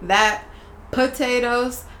 That,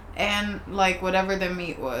 potatoes, and like whatever the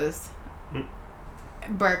meat was.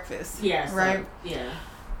 Breakfast. Yes. Right? Yeah.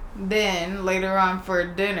 Then later on for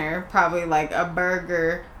dinner, probably like a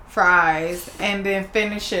burger, fries, and then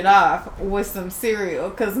finish it off with some cereal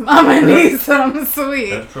because mama needs some sweet.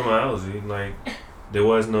 That's criminality. Like, there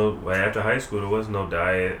was no, after high school, there was no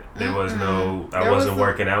diet. There was no, I wasn't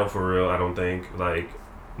working out for real, I don't think. Like,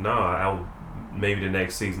 no, maybe the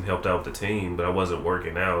next season helped out the team, but I wasn't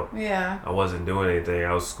working out. Yeah. I wasn't doing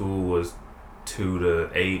anything. School was 2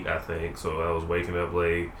 to 8, I think. So I was waking up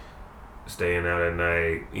late, staying out at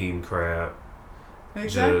night, eating crap.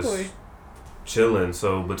 Exactly. Just chilling.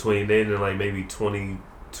 So between then and like maybe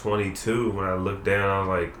 2022, when I looked down, I was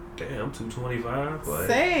like, damn, I'm 225. Like,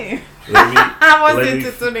 same. I wasn't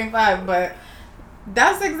 225, but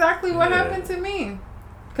that's exactly what happened to me.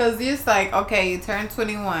 Because it's like, okay, you turn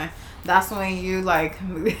 21. That's when you like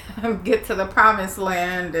get to the promised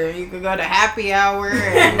land and you could go to happy hour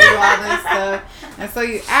and do all this stuff. And so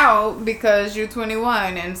you out because you're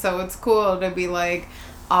 21, and so it's cool to be like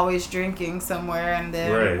always drinking somewhere. And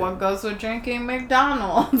then what goes with drinking?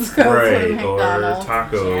 McDonald's goes with McDonald's. Or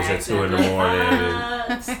tacos at 2 in the morning.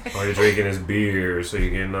 And all you're drinking is beer, so you're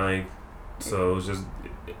getting like, so it's just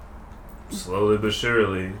slowly but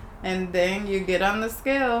surely. And then you get on the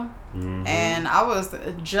scale. Mm-hmm. And I was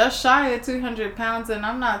just shy of 200 pounds, and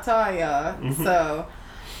I'm not tall, y'all. Mm-hmm. So,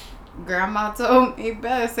 grandma told me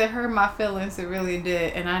best. It hurt my feelings. It really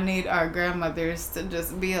did. And I need our grandmothers to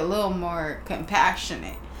just be a little more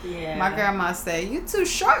compassionate. Yeah. My grandma said, "You too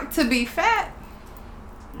short to be fat."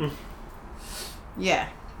 Yeah.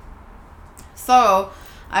 So,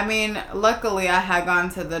 I mean, luckily I had gone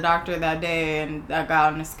to the doctor that day and I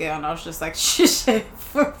got on the scale and I was just like, shit,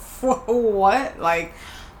 for what? Like,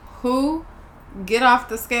 who? Get off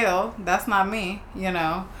the scale. That's not me, you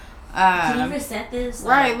know. Can you reset this?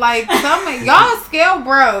 Right, like some of y'all scale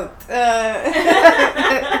broke.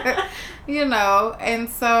 You know, and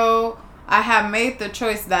so I had made the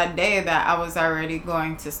choice that day that I was already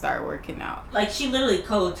going to start working out. Like, she literally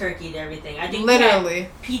cold turkeyed everything. I think literally. We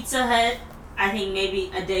had Pizza Hut, I think maybe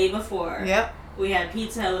a day before. Yep. We had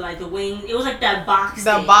Pizza Hut with like the wings. It was like that box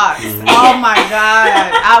The thing. box. Oh my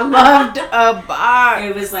God. I loved a box.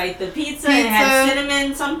 It was like the pizza. It had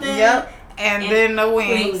cinnamon something. Yep. And then the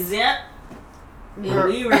wings. Yep. And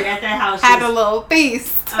we were at that house. Had a little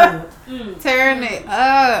feast. Tearing it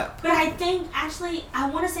up. But I think, actually, I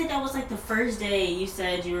want to say that was like the first day you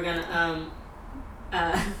said you were going to,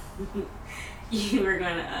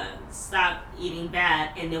 stop eating bad,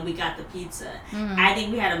 and then we got the pizza. I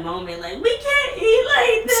think we had a moment like, we can't eat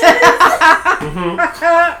like this.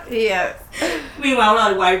 Yes. Meanwhile, we're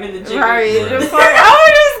like wiping the chicken. Right. Just like,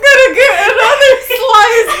 I'm just gonna get another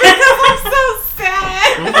slice because I'm so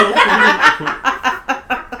sad.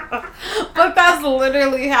 But that's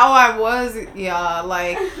literally how I was, y'all.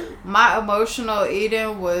 Like, my emotional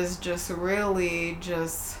eating was just really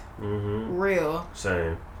just real.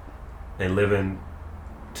 Same. And living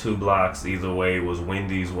 2 blocks either way was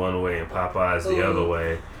Wendy's one way and Popeyes the other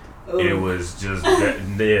way. It was just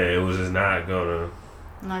it was just not gonna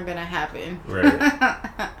happen. Right.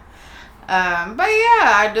 But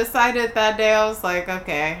yeah, I decided that day, I was like,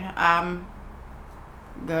 okay, I'm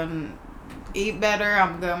gonna eat better,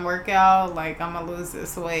 I'm gonna work out, like I'm gonna lose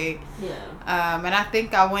this weight. Yeah. And I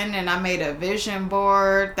think I went and I made a vision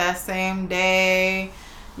board that same day.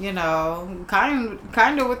 You know, kind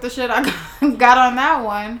of with the shit I got on that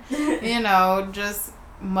one, you know, just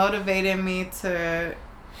motivated me to,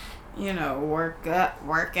 you know, work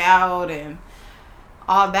out and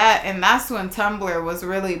all that. And that's when Tumblr was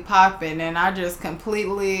really popping, and I just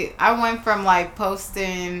I went from like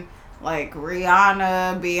posting like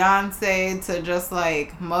Rihanna, Beyonce to just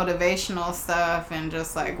like motivational stuff and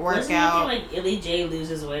just like workout. Wasn't it like Illy J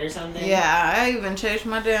loses weight or something? Yeah, I even changed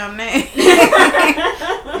my damn name.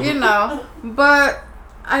 You know, but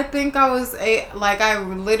I think I was I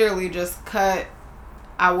literally just cut.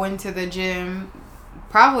 I went to the gym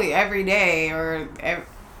probably every day or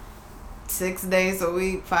 6 days a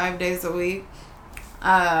week, 5 days a week.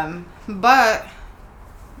 But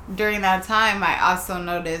during that time, I also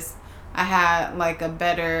noticed I had like a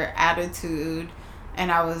better attitude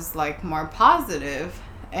and I was like more positive.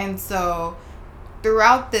 And so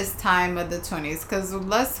throughout this time of the 20s, because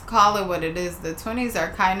let's call it what it is, the 20s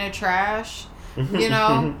are kind of trash, you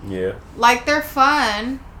know? Yeah. Like, they're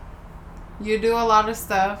fun. You do a lot of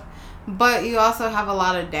stuff, but you also have a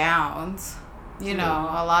lot of downs, you know,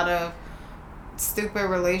 a lot of stupid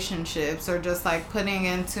relationships or just like putting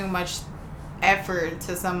in too much effort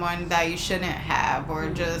to someone that you shouldn't have, or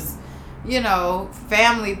just, you know,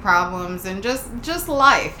 family problems, and just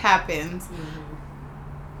life happens.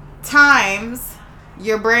 Times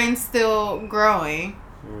your brain's still growing.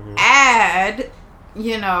 Add,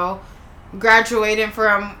 you know, graduating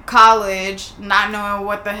from college, not knowing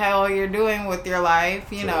what the hell you're doing with your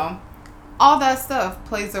life, you know, all that stuff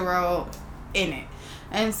plays a role in it.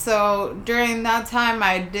 And so during that time,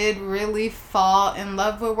 I did really fall in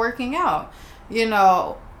love with working out. You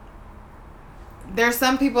know, there's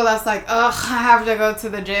some people that's like, ugh, I have to go to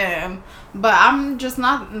the gym. But I'm just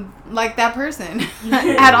not like that person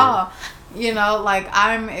at all. You know, like,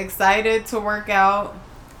 I'm excited to work out.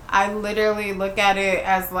 I literally look at it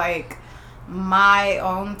as like my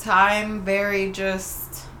own time, very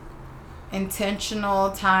just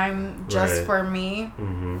intentional time just for me.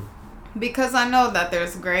 Because I know that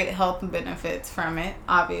there's great health benefits from it,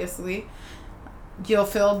 obviously. You'll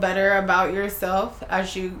feel better about yourself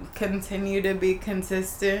as you continue to be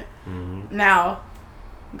consistent. Now,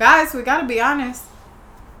 guys, we gotta be honest.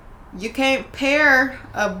 You can't pair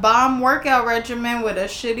a bomb workout regimen with a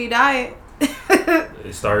shitty diet.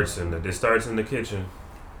 It starts in the kitchen.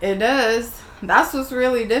 It does. That's what's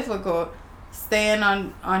really difficult. Staying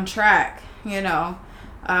on track, you know.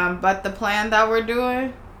 But the plan that we're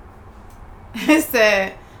doing, it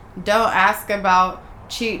said, don't ask about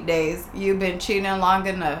cheat days. You've been cheating long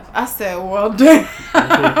enough. I said, well, damn.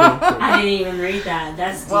 I didn't even read that.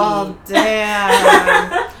 That's deep. Well,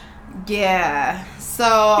 damn. Yeah. So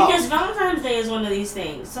So because Valentine's Day is one of these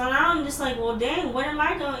things. So now I'm just like, well, dang, what am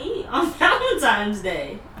I gonna eat on Valentine's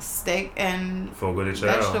Day? steak and Fogo de chao.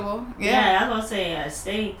 vegetable. Yeah, I was gonna say a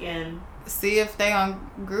steak and. See if they on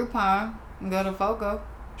Groupon. Go to Fogo.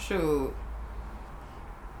 Shoot.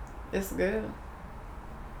 It's good.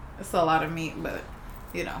 It's a lot of meat, but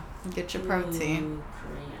you know, get your protein. Ooh,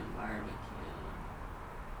 Korean barbecue.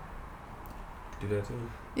 Do that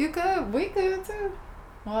too. You could. We could too.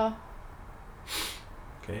 Well,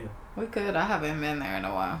 Okay. we could. I haven't been there in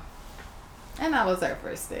a while. And that was our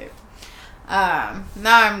first date. Now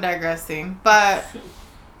I'm digressing. But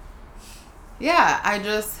yeah, I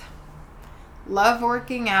just love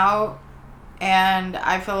working out, and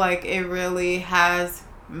I feel like it really has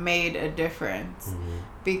made a difference. Mm-hmm.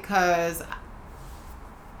 Because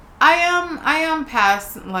I am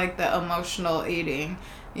past like the emotional eating.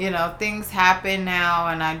 You know, things happen now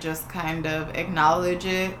and I just kind of acknowledge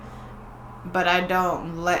it, but I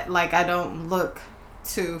don't look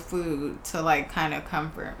to food to like kind of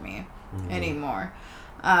comfort me anymore.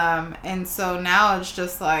 And so now it's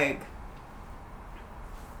just like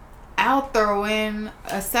I'll throw in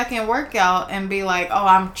a second workout and be like, oh,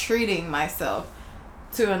 I'm treating myself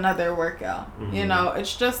to another workout. You know,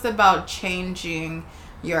 it's just about changing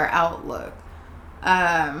your outlook.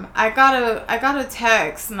 I got a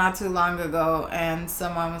text not too long ago, and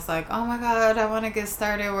someone was like, oh my god, I want to get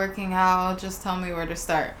started working out, just tell me where to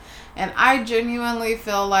start. And I genuinely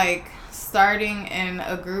feel like starting in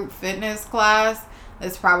a group fitness class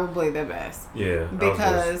is probably the best. Yeah.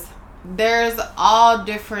 Because there's all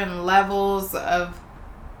different levels of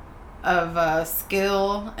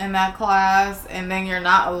skill in that class, and then you're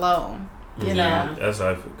not alone. You know, that's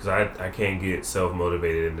how because I can't get self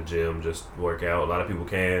motivated in the gym, just work out. A lot of people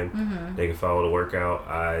can. They can follow the workout.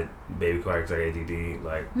 I baby quiet because I ADD.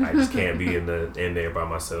 Like I just can't be in there by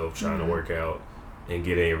myself trying to work out and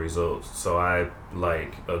get any results. So I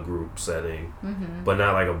like a group setting, but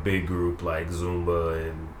not like a big group like Zumba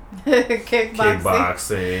and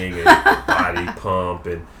kickboxing and body pump,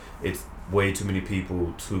 and it's way too many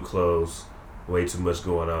people too close. Way too much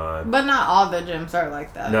going on. But not all the gyms are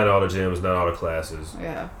like that. Not all the gyms, not all the classes.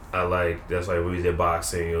 Yeah. That's like when we did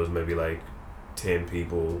boxing, it was maybe like 10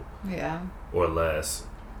 people. Yeah. Or less.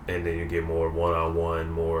 And then you get more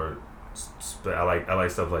one-on-one, more... I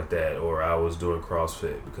like stuff like that. Or I was doing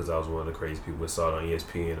CrossFit because I was one of the crazy people that saw it on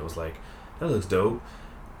ESPN and it was like, that looks dope.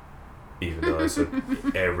 Even though it's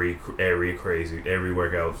every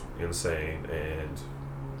workout's insane and...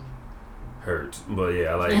 hurt, but yeah,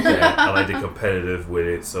 I like that. I like the competitive with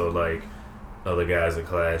it. So like other guys in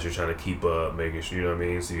class, you're trying to keep up, making sure, you know what I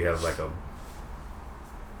mean. So you have like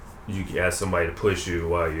you ask somebody to push you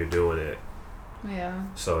while you're doing it. Yeah.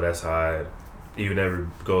 So that's how even ever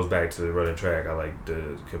goes back to running track. I like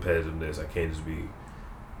the competitiveness. I can't just be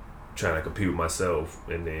trying to compete with myself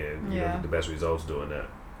and then you know, get the best results doing that.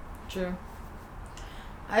 True.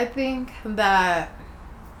 I think that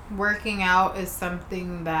working out is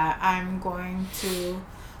something that I'm going to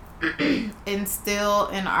instill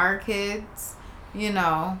in our kids, you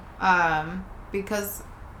know, because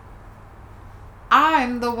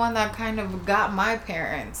I'm the one that kind of got my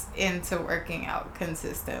parents into working out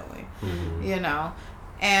consistently, you know,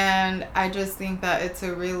 and I just think that it's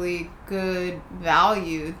a really good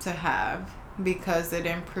value to have because it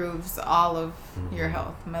improves all of your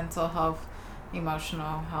health, mental health,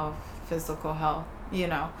 emotional health, physical health. You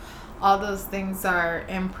know, all those things are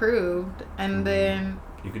improved, and then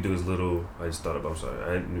you could do as little. I just thought about. I'm sorry,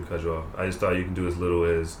 I didn't mean to cut you off. I just thought you can do as little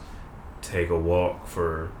as take a walk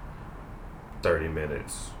for 30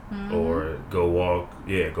 minutes, or go walk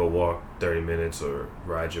 30 minutes, or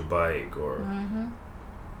ride your bike, or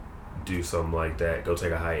do something like that. Go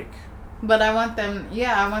take a hike. But I want them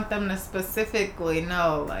to specifically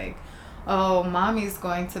know, like, oh, mommy's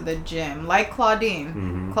going to the gym. Like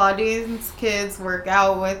Claudine. Claudine's kids work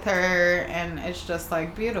out with her, and it's just,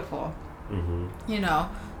 like, beautiful. You know,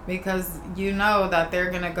 because you know that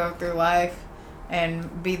they're going to go through life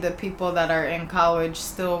and be the people that are in college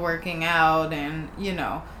still working out, and, you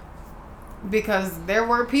know, because there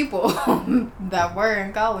were people that were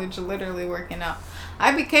in college literally working out.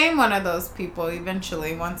 I became one of those people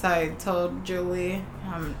eventually once I told Julie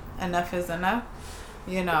enough is enough.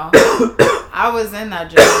 You know, I was in that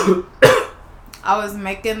gym. I was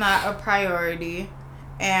making that a priority,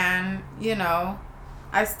 and, you know,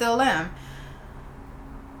 I still am.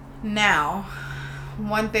 Now,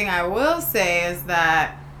 one thing I will say is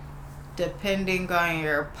that depending on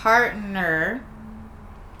your partner,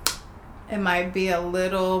 it might be a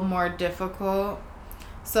little more difficult.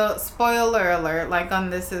 So, spoiler alert, like on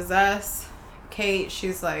This Is Us, Kate,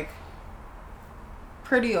 she's like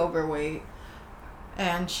pretty overweight,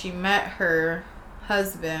 and she met her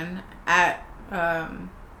husband at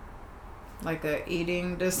like a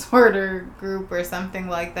eating disorder group or something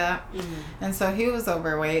like that. And so he was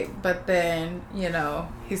overweight, but then, you know,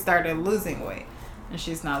 he started losing weight, and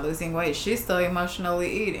she's not losing weight. She's still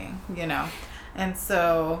emotionally eating, you know. And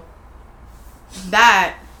so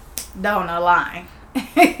that don't align,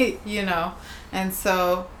 you know. And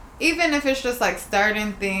so even if it's just like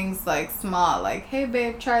starting things like small, like, hey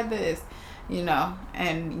babe, try this, you know,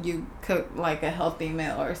 and you cook like a healthy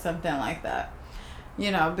meal or something like that.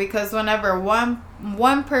 You know, because whenever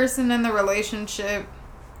one person in the relationship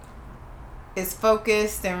is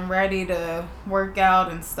focused and ready to work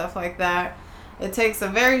out and stuff like that, it takes a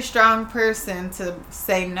very strong person to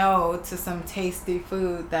say no to some tasty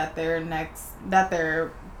food that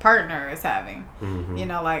their partner is having. You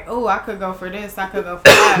know, like, oh, I could go for this, I could go for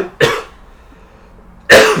that.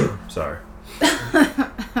 Sorry.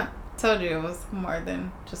 Told you it was more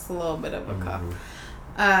than just a little bit of a cough.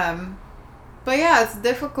 But yeah, it's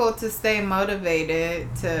difficult to stay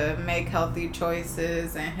motivated to make healthy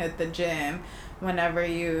choices and hit the gym whenever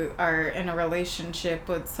you are in a relationship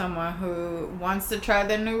with someone who wants to try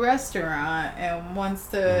the new restaurant and wants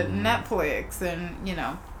to Netflix, and, you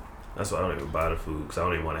know. That's why I don't even buy the food, because I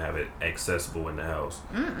don't even want to have it accessible in the house.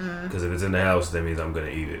 Because if it's in the house, that means I'm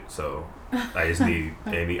gonna eat it. So I just need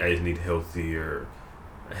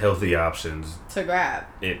healthy options to grab.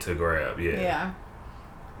 Yeah.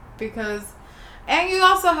 Because, and you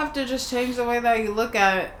also have to just change the way that you look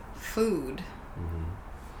at food.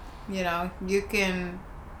 You know, you can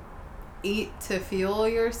eat to fuel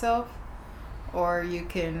yourself, or you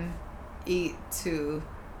can eat to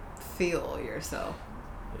feel yourself.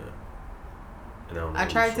 Yeah. I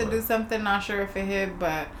tried to do something, not sure if it hit,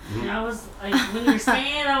 but I was like, when you're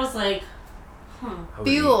saying, I was like,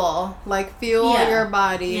 fuel your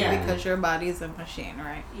body, because your body is a machine,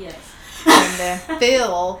 right? Yes. And then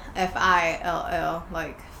fill, F-I-L-L,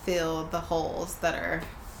 like fill the holes that are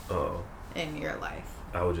in your life.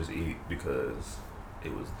 I would just eat because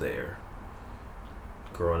it was there.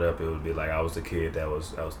 Growing up, it would be like I was the kid I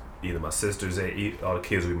was either my sister's age, all the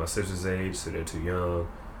kids would be my sister's age, so they're too young,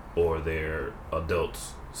 or they're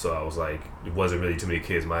adults. So I was like, it wasn't really too many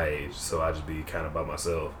kids my age, so I'd just be kind of by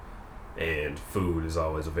myself. And food is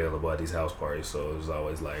always available at these house parties, so it was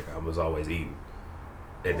always like I was always eating.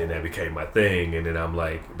 And then that became my thing, and then I'm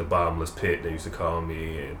like the bottomless pit, they used to call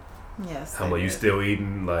me, and yes, how much you still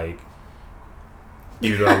eating, like,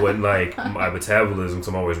 you know, I wasn't like my metabolism, so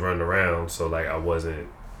I'm always running around, so like I wasn't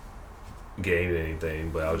gaining anything,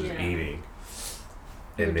 but I was just eating.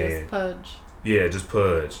 And then just pudge. Yeah, just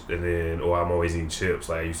pudge, and then or I'm always eating chips.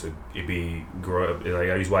 Like I used to grow up, like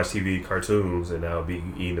I used to watch TV cartoons, and I'll be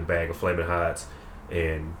eating a bag of Flamin' Hots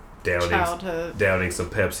and downing some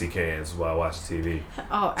Pepsi cans while watching TV.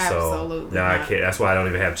 Oh, absolutely. So now I can't. That's why I don't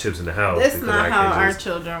even have chips in the house. That's not how our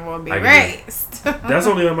children will be raised. That's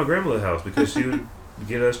only at my grandmother's house, because she would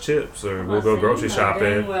get us chips, or we'll go grocery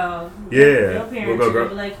shopping. Well, your parents will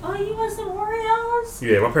be like, "Oh, you want some Oreos?"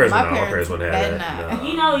 Yeah, my parents wouldn't have that. No.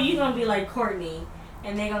 You know, you're gonna be like Courtney,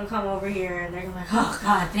 and they're gonna come over here and they're gonna be like, "Oh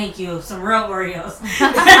God, thank you, some real Oreos,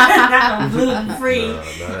 not gluten free,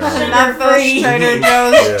 not those Trader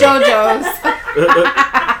Joe's JoJo's."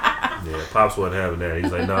 Yeah, Pops wasn't having that.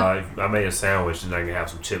 He's like, "No, I made a sandwich, and I can have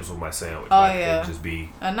some chips with my sandwich." Oh, like, yeah, just be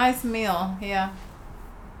a nice meal. Yeah.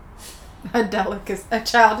 A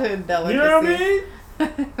childhood delicacy. You know what I mean?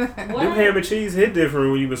 Them ham and cheese hit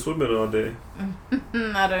different when you've been swimming all day.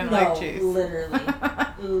 I don't like cheese. Literally.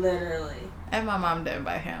 And my mom didn't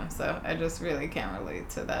buy ham, so I just really can't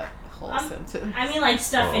relate to that whole sentence. I mean, like,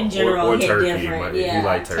 stuff in general or hit turkey. different. You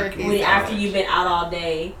like turkey. After you've been out all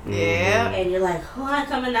day. Yeah. And you're like, oh, I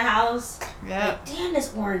come in the house. Yeah. Like, damn,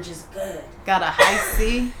 this orange is good. Got a high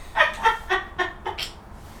C.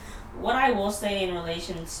 What I will say in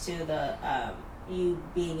relations to the you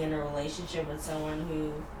being in a relationship with someone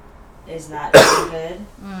who is not doing good,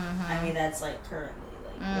 I mean, that's like currently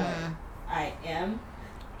like what I am.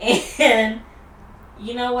 And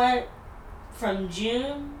you know what? From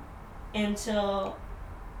June until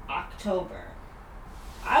October,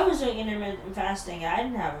 I was doing intermittent fasting, and I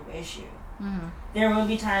didn't have an issue. There would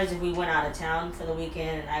be times if we went out of town for the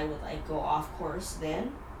weekend and I would like go off course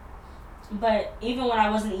then. But even when I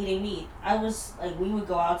wasn't eating meat, I was like, we would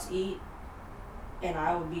go out to eat and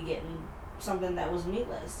I would be getting something that was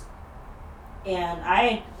meatless.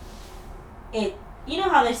 And you know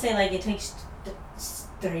how they say like it takes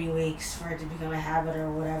 3 weeks for it to become a habit or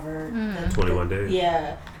whatever. 21 days.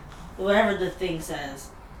 Yeah. Whatever the thing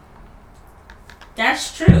says.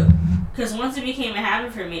 That's true. Because once it became a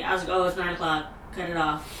habit for me, I was like, oh, it's 9 o'clock. cut it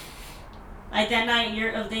off. Like that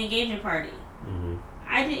night of the engagement party. Mm-hmm.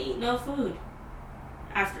 I didn't eat no food.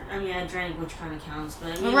 After, I mean, I drank, which kind of counts,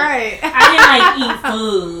 but I mean, Right. I didn't like eat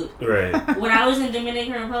food. Right. When I was in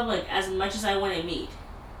Dominican Republic, as much as I wanted meat,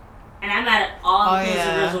 and I'm at all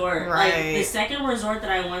inclusive resort. Right. Like the second resort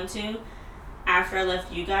that I went to, after I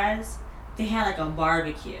left you guys, they had like a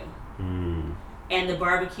barbecue, and the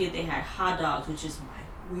barbecue they had hot dogs, which is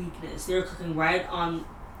my weakness. They were cooking right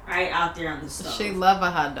out there on the stove. She love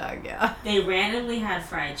a hot dog, yeah. They randomly had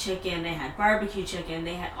fried chicken. They had barbecue chicken.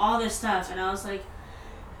 They had all this stuff, and I was like,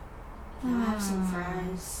 "Can I have some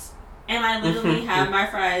fries?" And I literally had my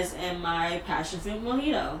fries and my passion fruit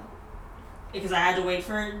mojito because I had to wait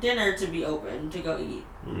for dinner to be open to go eat.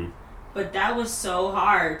 But that was so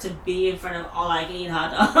hard to be in front of all I can eat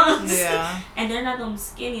hot dogs. Yeah. And they're not them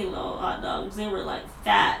skinny little hot dogs. They were like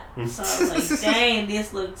fat. So I was like, dang,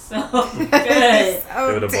 this looks so good. They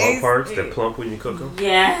were the ballparks that plump when you cook them?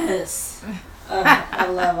 Yes. I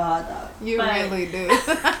love a hot dog. You really do.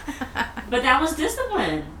 But that was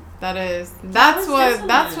discipline. That is. That's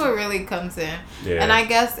what really comes in. Yeah. And I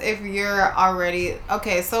guess if you're already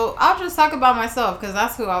okay, so I'll just talk about myself because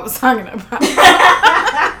that's who I was talking about.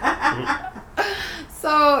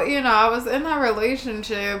 So, you know, I was in a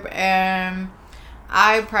relationship and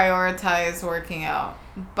I prioritized working out.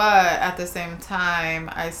 But at the same time,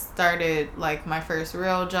 I started like my first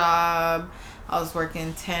real job. I was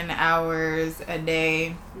working 10 hours a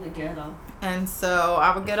day. The ghetto. And so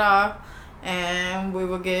I would get off and we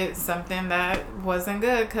would get something that wasn't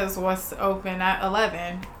good because what's open at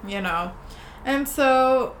 11, you know. And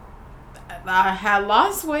so I had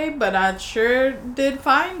lost weight, but I sure did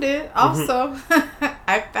find it also.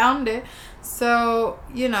 I found it. So,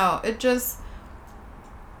 you know, it just,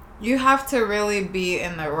 you have to really be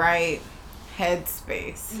in the right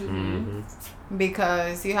headspace.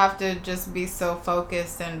 Because you have to just be so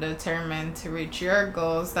focused and determined to reach your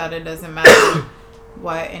goals that it doesn't matter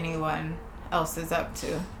what anyone else is up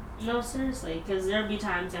to. No, seriously, because there'll be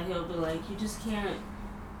times that he'll be like, you just can't,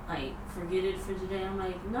 like, forget it for today. I'm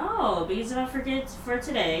like, no, because if I forget for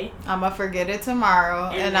today, I'm going to forget it tomorrow,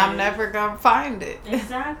 and I'm never going to find it.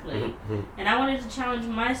 Exactly. And I wanted to challenge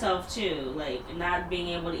myself, too, like, not being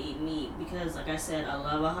able to eat meat, because, like I said, I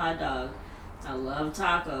love a hot dog. I love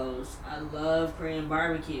tacos. I love Korean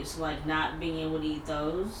barbecue. So, like, not being able to eat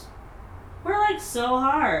those were, like, so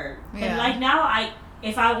hard. Yeah. And, like, now,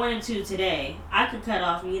 if I wanted to today, I could cut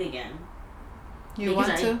off meat again. You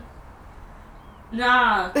want to?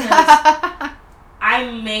 Nah, because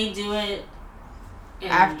I may do it.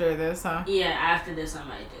 After this, huh? Yeah, after this I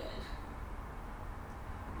might do it.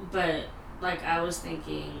 But, like, I was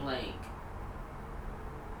thinking, like,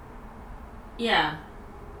 yeah,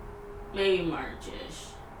 maybe March-ish.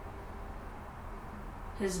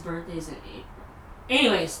 His birthday's in April.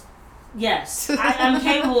 Anyways, yes, I'm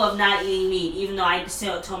capable of not eating meat, even though I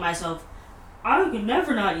still told myself, I could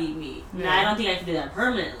never not eat meat. Yeah. Now, I don't think I can do that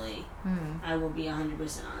permanently. I will be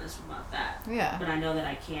 100% honest about that. Yeah. But I know that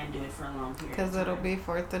I can do it for a long period. Because it'll be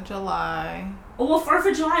 4th of July. Oh, well, 4th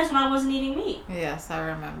of July is when I wasn't eating meat. Yes, I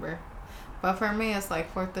remember. But for me, it's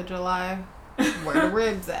like 4th of July. Where the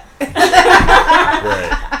ribs at?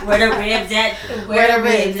 Right. Where the ribs at? Where the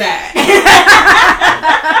ribs at?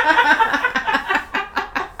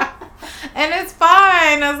 And it's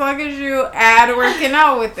fine as long as you add working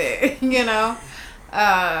out with it, you know.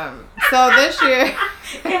 So this year,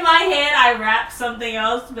 in my head, I rap something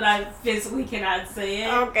else, but I physically cannot say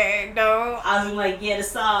it. okay, no. I was like, yeah, the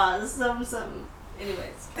sauce, something.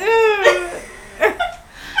 Anyways.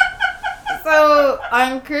 So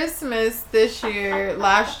on Christmas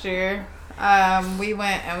last year, we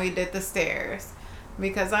went and we did the stairs.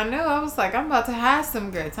 Because I knew, I was like, I'm about to have some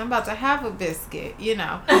grits. I'm about to have a biscuit, you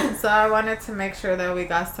know. So I wanted to make sure that we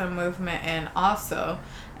got some movement in also.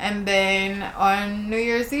 And then on New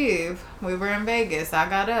Year's Eve, we were in Vegas. I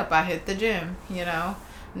got up. I hit the gym, you know.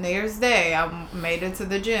 New Year's Day, I made it to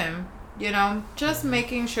the gym. You know, just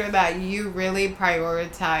making sure that you really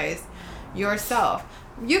prioritize yourself.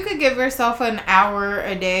 You could give yourself an hour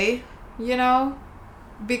a day, you know.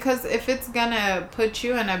 Because if it's going to put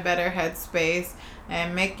you in a better headspace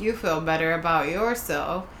and make you feel better about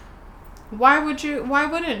yourself, why wouldn't you?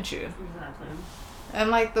 Exactly. And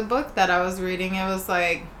like the book that I was reading, it was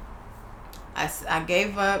like, I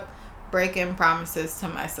gave up breaking promises to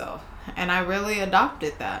myself. And I really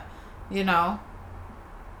adopted that. You know,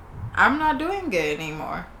 I'm not doing it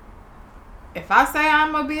anymore. If I say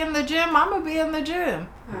I'm going to be in the gym, I'm going to be in the gym.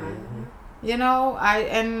 You know,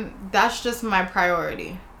 and that's just my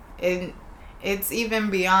priority. It's even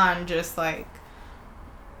beyond just like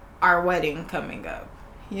our wedding coming up.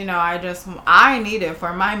 you know, I need it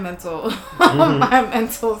for my mental, my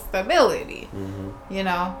mental stability. Mm-hmm. You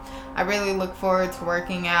know, I really look forward to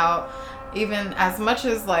working out. Even as much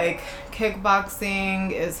as like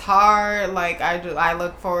kickboxing is hard, like I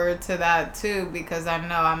look forward to that too, because I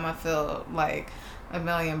know I'm gonna feel like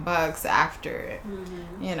 $1,000,000 after it.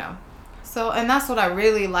 Mm-hmm. You know, so and that's what I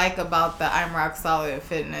really like about the I'm Rock Solid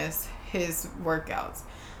Fitness, his workouts.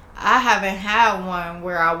 I haven't had one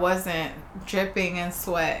where I wasn't dripping in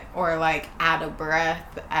sweat or like out of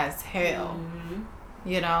breath as hell. Mm-hmm.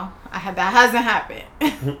 You know, that hasn't happened.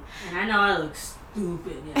 And I know I looked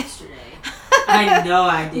stupid yesterday. I know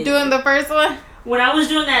I did. Doing the first one? When I was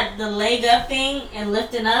doing the leg up thing and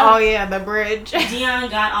lifting up. Oh yeah, the bridge. Dion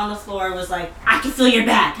got on the floor and was like, I can feel your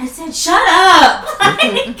back. I said, shut up.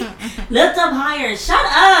 Like, lift up higher. Shut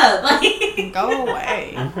up. Like, go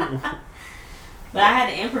away. But I had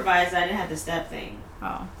to improvise. I didn't have the step thing.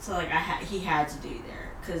 Oh. So like he had to do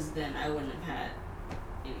there, because then I wouldn't have had.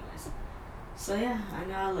 Anyways. So yeah, I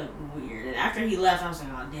know I look weird. And after he left, I was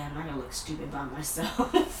like, oh damn, I'm not gonna look stupid by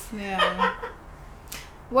myself. Yeah.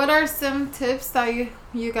 What are some tips that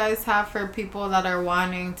you guys have for people that are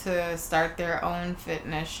wanting to start their own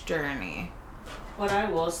fitness journey? What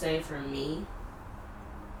I will say for me,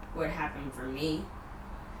 what happened for me,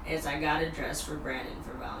 is I got a dress for Brandon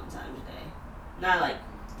for Valentine's Day. Not like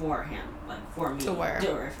for him, like for me. To wear.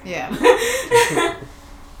 For yeah.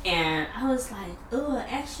 And I was like, ooh, an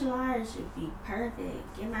extra large would be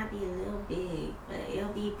perfect. It might be a little big, but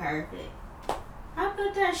it'll be perfect. I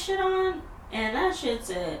put that shit on, and that shit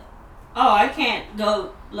said, oh, I can't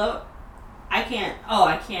go low. I can't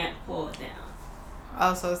pull it down.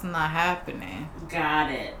 Oh, so it's not happening. Got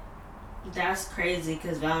it. That's crazy,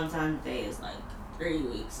 because Valentine's Day is like 3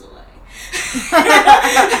 weeks away.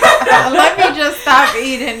 Let me just stop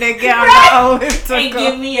eating to get on the elliptical. And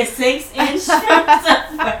give me a 6-inch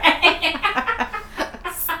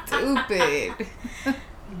Stupid.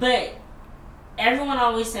 But everyone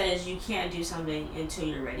always says you can't do something until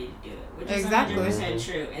you're ready to do it, which is exactly 100%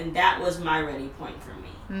 true. And that was my ready point for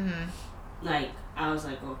me. Mm-hmm. Like, I was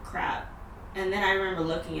like, oh crap. And then I remember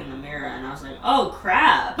looking in the mirror and I was like, oh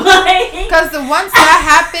crap. Because once that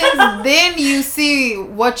happens, then you see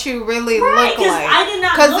what you really look like. I did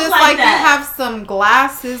not look like that. Because it's like you have some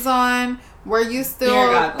glasses on where you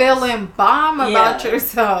still feeling bomb about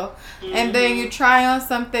yourself. Mm-hmm. And then you try on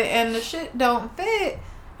something and the shit don't fit.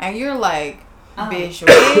 And you're like, bitch,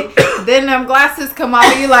 what? Then them glasses come off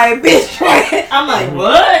and you're like, bitch, what? I'm like,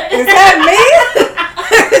 what? Is that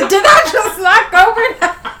me? Did I just knock over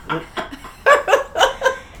that?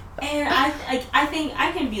 And I think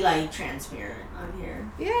I can be like transparent on here.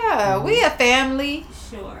 Yeah, we a family.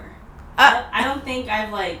 Sure. I don't think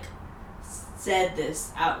I've like said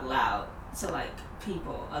this out loud to like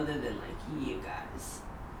people other than like you guys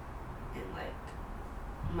and like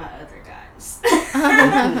my other guys.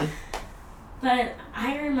 But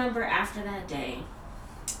I remember after that day,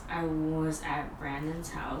 I was at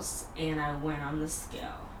Brandon's house and I went on the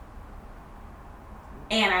scale.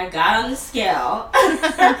 And I got on the scale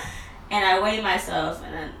and I weighed myself,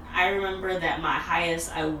 and then I remember that my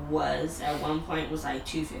highest I was at one point was like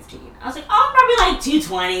 215. I was like, oh, I'm probably like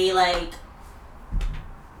 220, like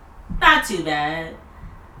not too bad.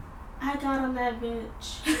 I got on that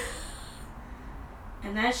bitch.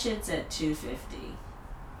 And that shit's at 250.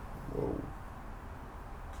 Whoa.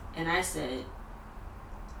 And I said,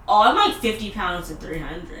 oh, I'm like 50 pounds at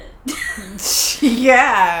 300.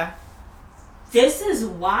 Yeah. This is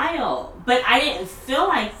wild. But I didn't feel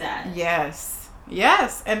like that. Yes.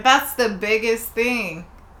 Yes. And that's the biggest thing.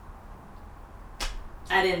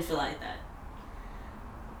 I didn't feel like that.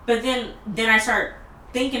 But then I start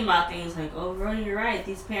thinking about things like, oh, bro, you're right.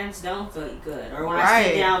 These pants don't feel good. Or when I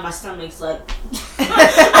sit down, my stomach's like over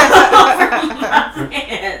my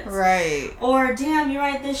pants. Right. Or, damn, you're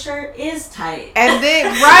right. This shirt is tight. And then,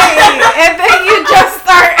 and then you just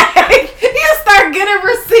start getting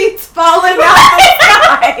receipts falling out the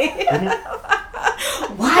sky.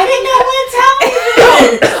 Why didn't no one tell me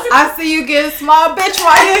this? I see you getting small, bitch.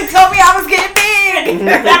 Why you didn't tell me I was getting big?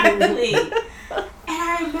 Exactly. And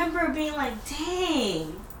I remember being like,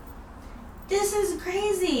 dang, this is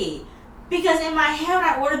crazy. Because in my head, when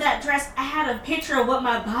I ordered that dress, I had a picture of what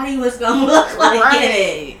my body was going to look like in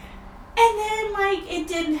it. And then, like, it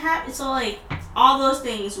didn't happen. So, like, all those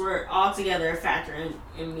things were all together a factor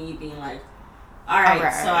in me being like, all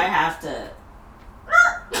right, so I have to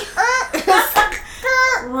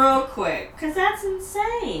real quick. Because that's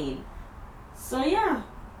insane. So, yeah.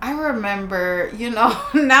 I remember,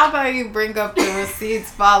 now that you bring up the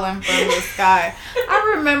receipts falling from the sky,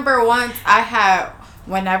 I remember once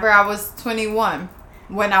whenever I was 21,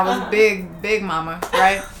 when I was big mama,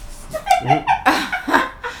 right?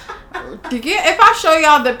 If I show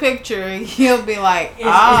y'all the picture, you'll be like, is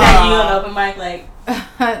that you on open mic, like, no.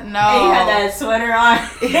 And you had that sweater on.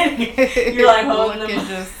 You're like holding looking them.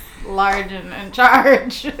 just large and in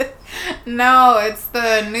charge. No, it's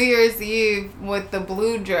the New Year's Eve with the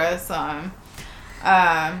blue dress on.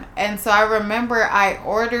 And so I remember I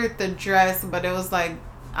ordered the dress, but it was like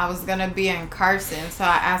I was gonna be in Carson, so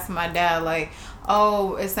I asked my dad like,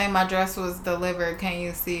 "Oh, it's saying my dress was delivered. Can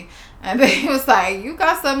you see?" And then he was like, "You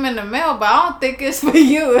got something in the mail, but I don't think it's for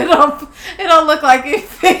you. It don't look like it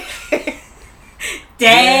fit."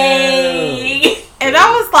 Dang. And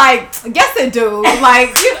I was like, "Yes, it do.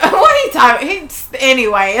 Like, what are you talking?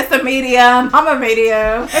 Anyway, it's a medium. I'm a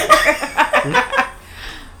medium."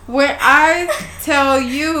 When I tell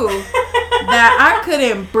you that I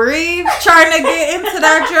couldn't breathe trying to get into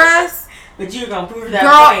that dress. But you were going to prove that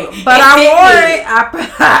point. But I wore it.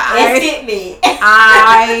 It fit me.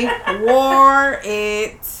 I wore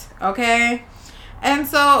it. Okay? And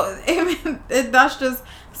so that's just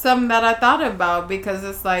something that I thought about, because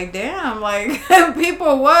it's like, damn, like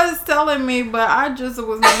people was telling me, but I just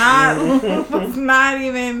was not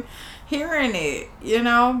even hearing it, you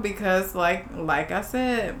know, because like I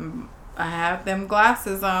said, I have them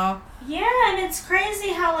glasses on. Yeah, and it's crazy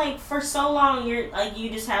how like for so long you're like you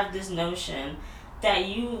just have this notion that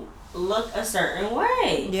you look a certain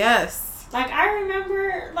way. Yes. Like I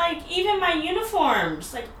remember like even my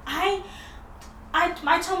uniforms. Like I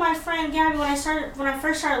told my friend Gabby when I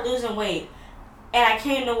first started losing weight, and I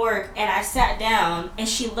came to work and I sat down and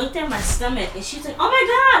she looked at my stomach and she's like, "Oh my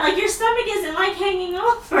God, like your stomach isn't like hanging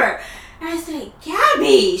over." And I said,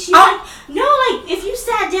 "Gabby," she's like, "No, like if you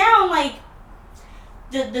sat down, like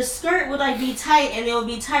the skirt would like be tight and it would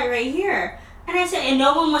be tight right here." And I said, "And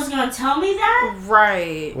no one was gonna tell me that?"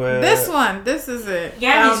 Right. Well, this is it.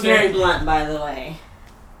 Gabby's very blunt, by the way.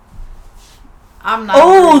 I'm not.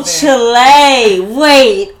 Oh, Chile!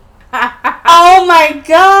 Wait. Oh my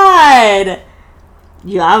God.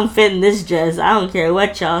 Yeah, I'm fitting this dress. I don't care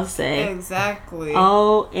what y'all say. Exactly.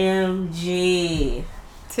 OMG.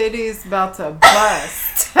 Titties about to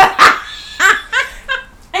bust. And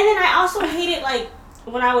then I also hated like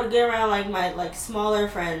when I would get around like my like smaller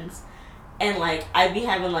friends, and like I'd be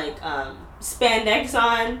having like spandex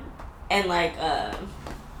on and like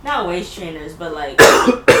not waist trainers, but like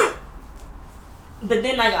but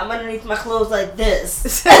then like I'm underneath my clothes like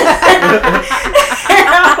this. And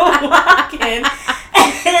I'm walking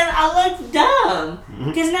and I look dumb.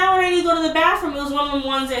 Because now when I need to go to the bathroom, it was one of the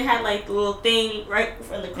ones that had like the little thing right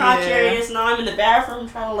in the crotch area. So now I'm in the bathroom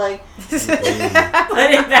trying to like put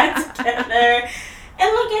it back together. And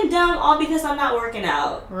looking dumb all because I'm not working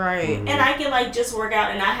out. Right. And I can like just work out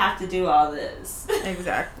and I have to do all this.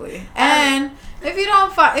 Exactly. And if you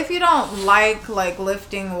don't like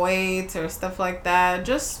lifting weights or stuff like that,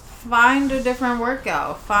 just find a different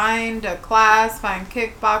workout. Find a class, find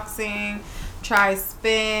kickboxing, try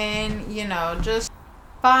spin, you know, just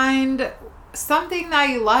find something that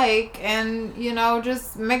you like, and you know,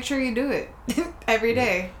 just make sure you do it every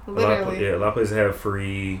day. Literally. A lot of places have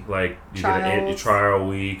free, like you get a trial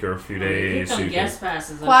week or a few days. You get guest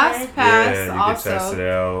passes. Class pass you also can test it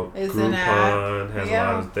out. Groupon has a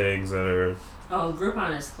lot of things that are. Oh,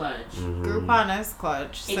 Groupon is clutch. Mm-hmm. Groupon is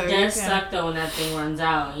clutch. It does suck though when that thing runs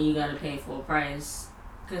out and you gotta pay full price.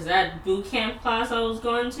 Because that boot camp class I was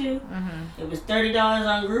going to, it was $30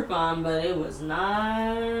 on Groupon, but it was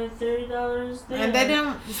not $30 there. And they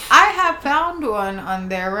didn't. I have found one on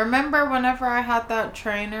there. Remember whenever I had that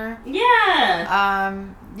trainer? Yeah.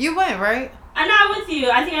 You went, right? I'm not with you.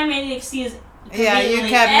 I think I made an excuse. Yeah, you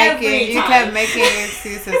kept making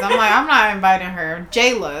excuses. I'm like, I'm not inviting her.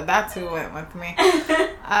 Jayla, that's who went with me.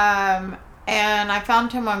 And I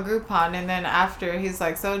found him on Groupon, and then after he's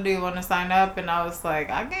like, "So do you want to sign up?" And I was like,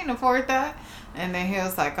 "I can't afford that." And then he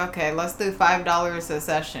was like, "Okay, let's do $5 a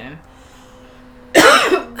session."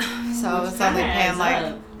 So I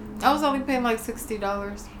was only paying like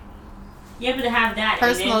 $60. You able to have that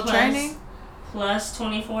personal training plus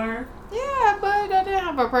 24. Yeah, but I didn't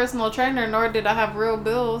have a personal trainer, nor did I have real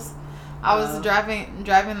bills. I was driving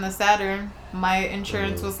the Saturn. My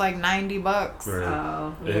insurance was like $90. Right.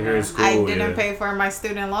 Oh, yeah. School, I didn't pay for my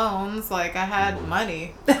student loans. Like I had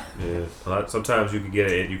money. Yeah. Sometimes you can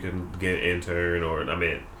get an intern,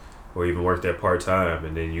 or even work that part time,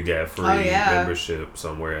 and then you got free membership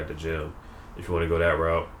somewhere at the gym if you want to go that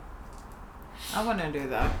route. I want to do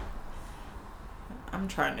that. I'm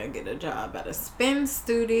trying to get a job at a spin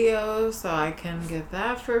studio so I can get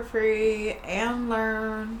that for free and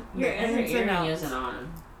learn your the ins and outs. Isn't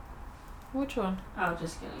on. Which one? Oh,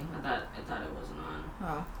 just kidding. I thought it wasn't on.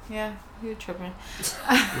 Oh, yeah, you're tripping.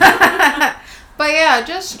 But yeah,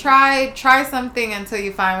 just try something until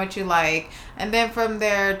you find what you like. And then from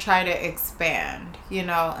there, try to expand,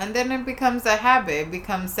 And then it becomes a habit. It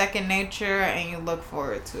becomes second nature and you look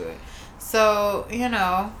forward to it. So,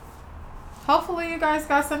 hopefully you guys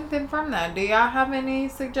got something from that. Do y'all have any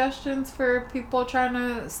suggestions for people trying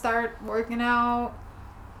to start working out?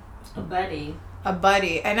 A buddy.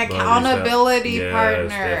 An accountability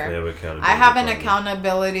partner. I have an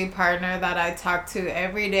accountability partner that I talk to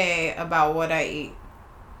every day about what I eat.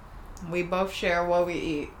 We both share what we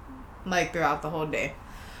eat, like throughout the whole day.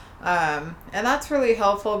 And that's really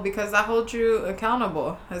helpful because I hold you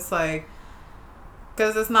accountable. It's like,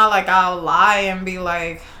 because it's not like I'll lie and be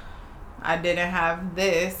like, I didn't have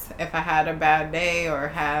this if I had a bad day or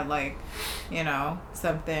had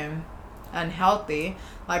something unhealthy.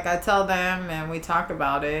 Like I tell them and we talk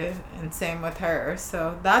about it, and same with her.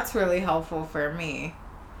 So that's really helpful for me.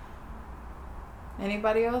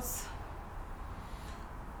 Anybody else?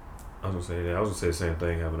 I was gonna say the same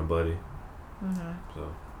thing, having a buddy. Mm-hmm.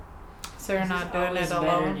 So you're not doing it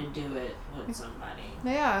alone. Better to do it with somebody.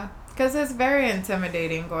 Yeah, because it's very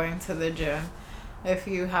intimidating going to the gym. If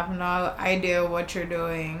you have no idea what you're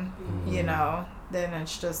doing, then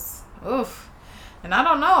it's just oof. And I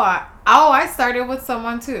don't know. I started with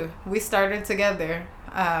someone too. We started together.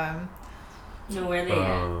 Where they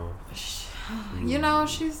at?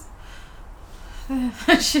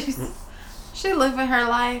 She's living her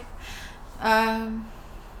life.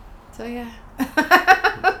 So yeah.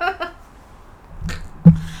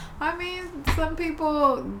 I mean, some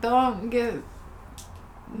people don't get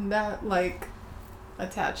that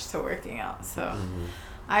attached to working out. So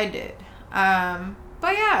I did.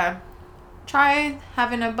 But yeah. Try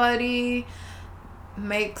having a buddy,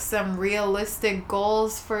 make some realistic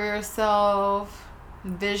goals for yourself,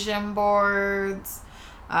 vision boards,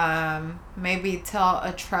 maybe tell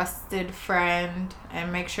a trusted friend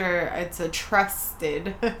and make sure it's a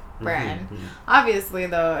trusted friend. Obviously,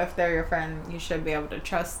 though, if they're your friend, you should be able to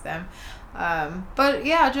trust them. But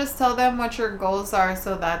yeah, just tell them what your goals are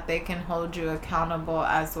so that they can hold you accountable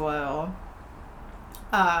as well.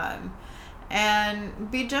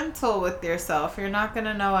 And be gentle with yourself. You're not going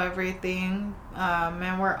to know everything.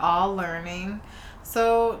 And we're all learning.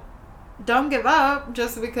 So don't give up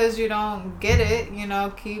just because you don't get it.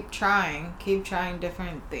 Keep trying. Keep trying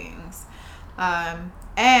different things.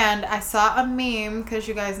 And I saw a meme, because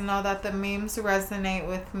you guys know that the memes resonate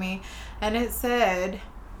with me. And it said,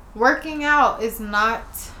 working out is not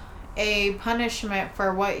a punishment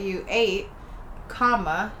for what you ate,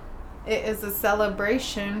 comma. It is a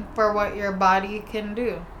celebration for what your body can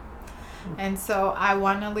do. And so I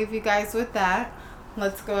want to leave you guys with that.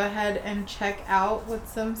 Let's go ahead and check out with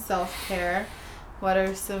some self-care. What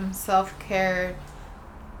are some self-care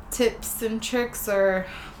tips and tricks or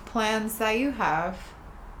plans that you have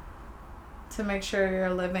to make sure you're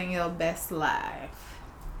living your best life?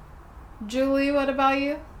 Julie, what about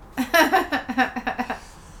you?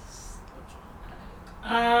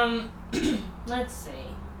 Let's see.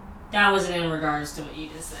 That wasn't in regards to what you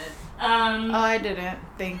just said. I didn't.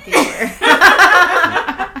 Thank you.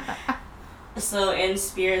 So, in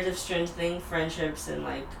spirit of strengthening friendships and,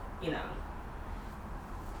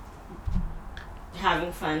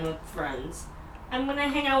 having fun with friends, I'm going to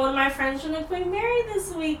hang out with my friends from the Queen Mary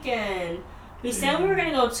this weekend. We said we were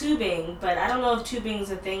going to go tubing, but I don't know if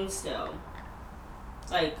tubing's a thing still.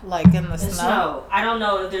 Like in the snow? I don't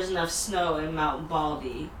know if there's enough snow in Mount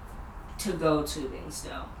Baldy to go tubing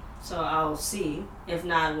still. So I'll see. If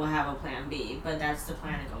not, we'll have a plan B. But that's the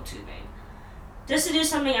plan, to go tubing. Just to do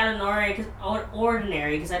something out of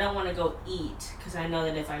ordinary, because I don't want to go eat. Because I know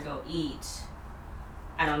that if I go eat,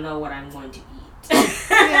 I don't know what I'm going to eat.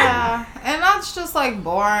 Yeah. And that's just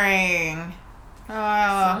boring. So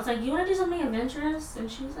I was like, you want to do something adventurous?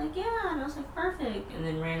 And she was like, yeah. And I was like, perfect. And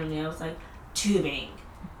then randomly I was like, tubing.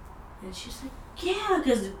 And she was like, yeah,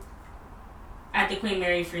 because at the Queen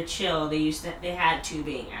Mary for Chill, they had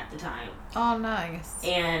tubing at the time. Oh, nice.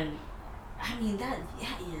 And I mean that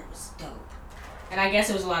year was dope. And I guess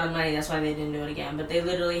it was a lot of money, that's why they didn't do it again. But they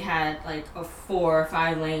literally had a 4 or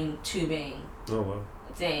 5 lane tubing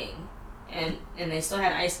thing. And they still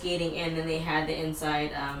had ice skating, and then they had the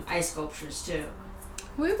inside ice sculptures too.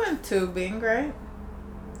 We went tubing, right?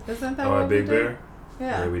 Isn't that what Big we did? Bear?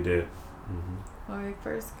 Yeah, we did. When we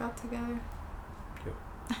first got together.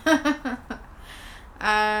 Yep.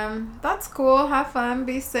 That's cool. Have fun.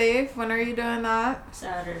 Be safe. When are you doing that?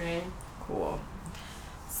 Saturday. Cool.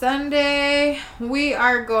 Sunday, we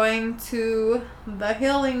are going to the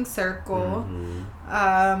Healing Circle,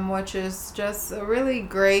 which is just a really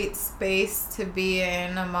great space to be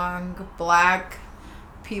in among Black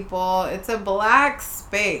people. It's a Black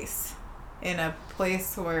space in a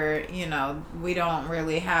place where, you know, we don't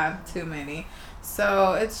really have too many.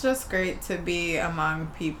 So it's just great to be among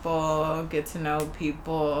people, get to know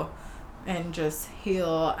people, and just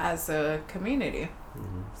heal as a community.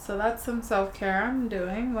 So that's some self-care I'm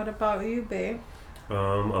doing. What about you, babe?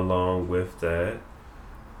 Along with that,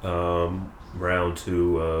 round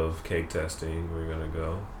 2 of cake testing, we're gonna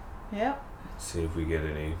go. Yep. See if we get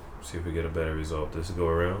a better result this go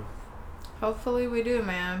around. Hopefully we do,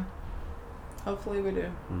 man. Hopefully we do.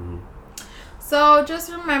 So just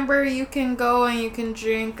remember, you can go and you can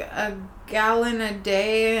drink a gallon a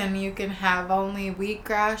day, and you can have only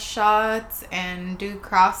wheatgrass shots and do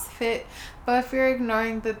CrossFit. But if you're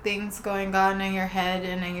ignoring the things going on in your head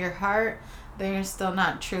and in your heart, then you're still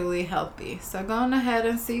not truly healthy. So go on ahead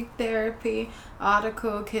and seek therapy. All the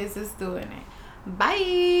cool kids is doing it.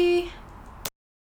 Bye.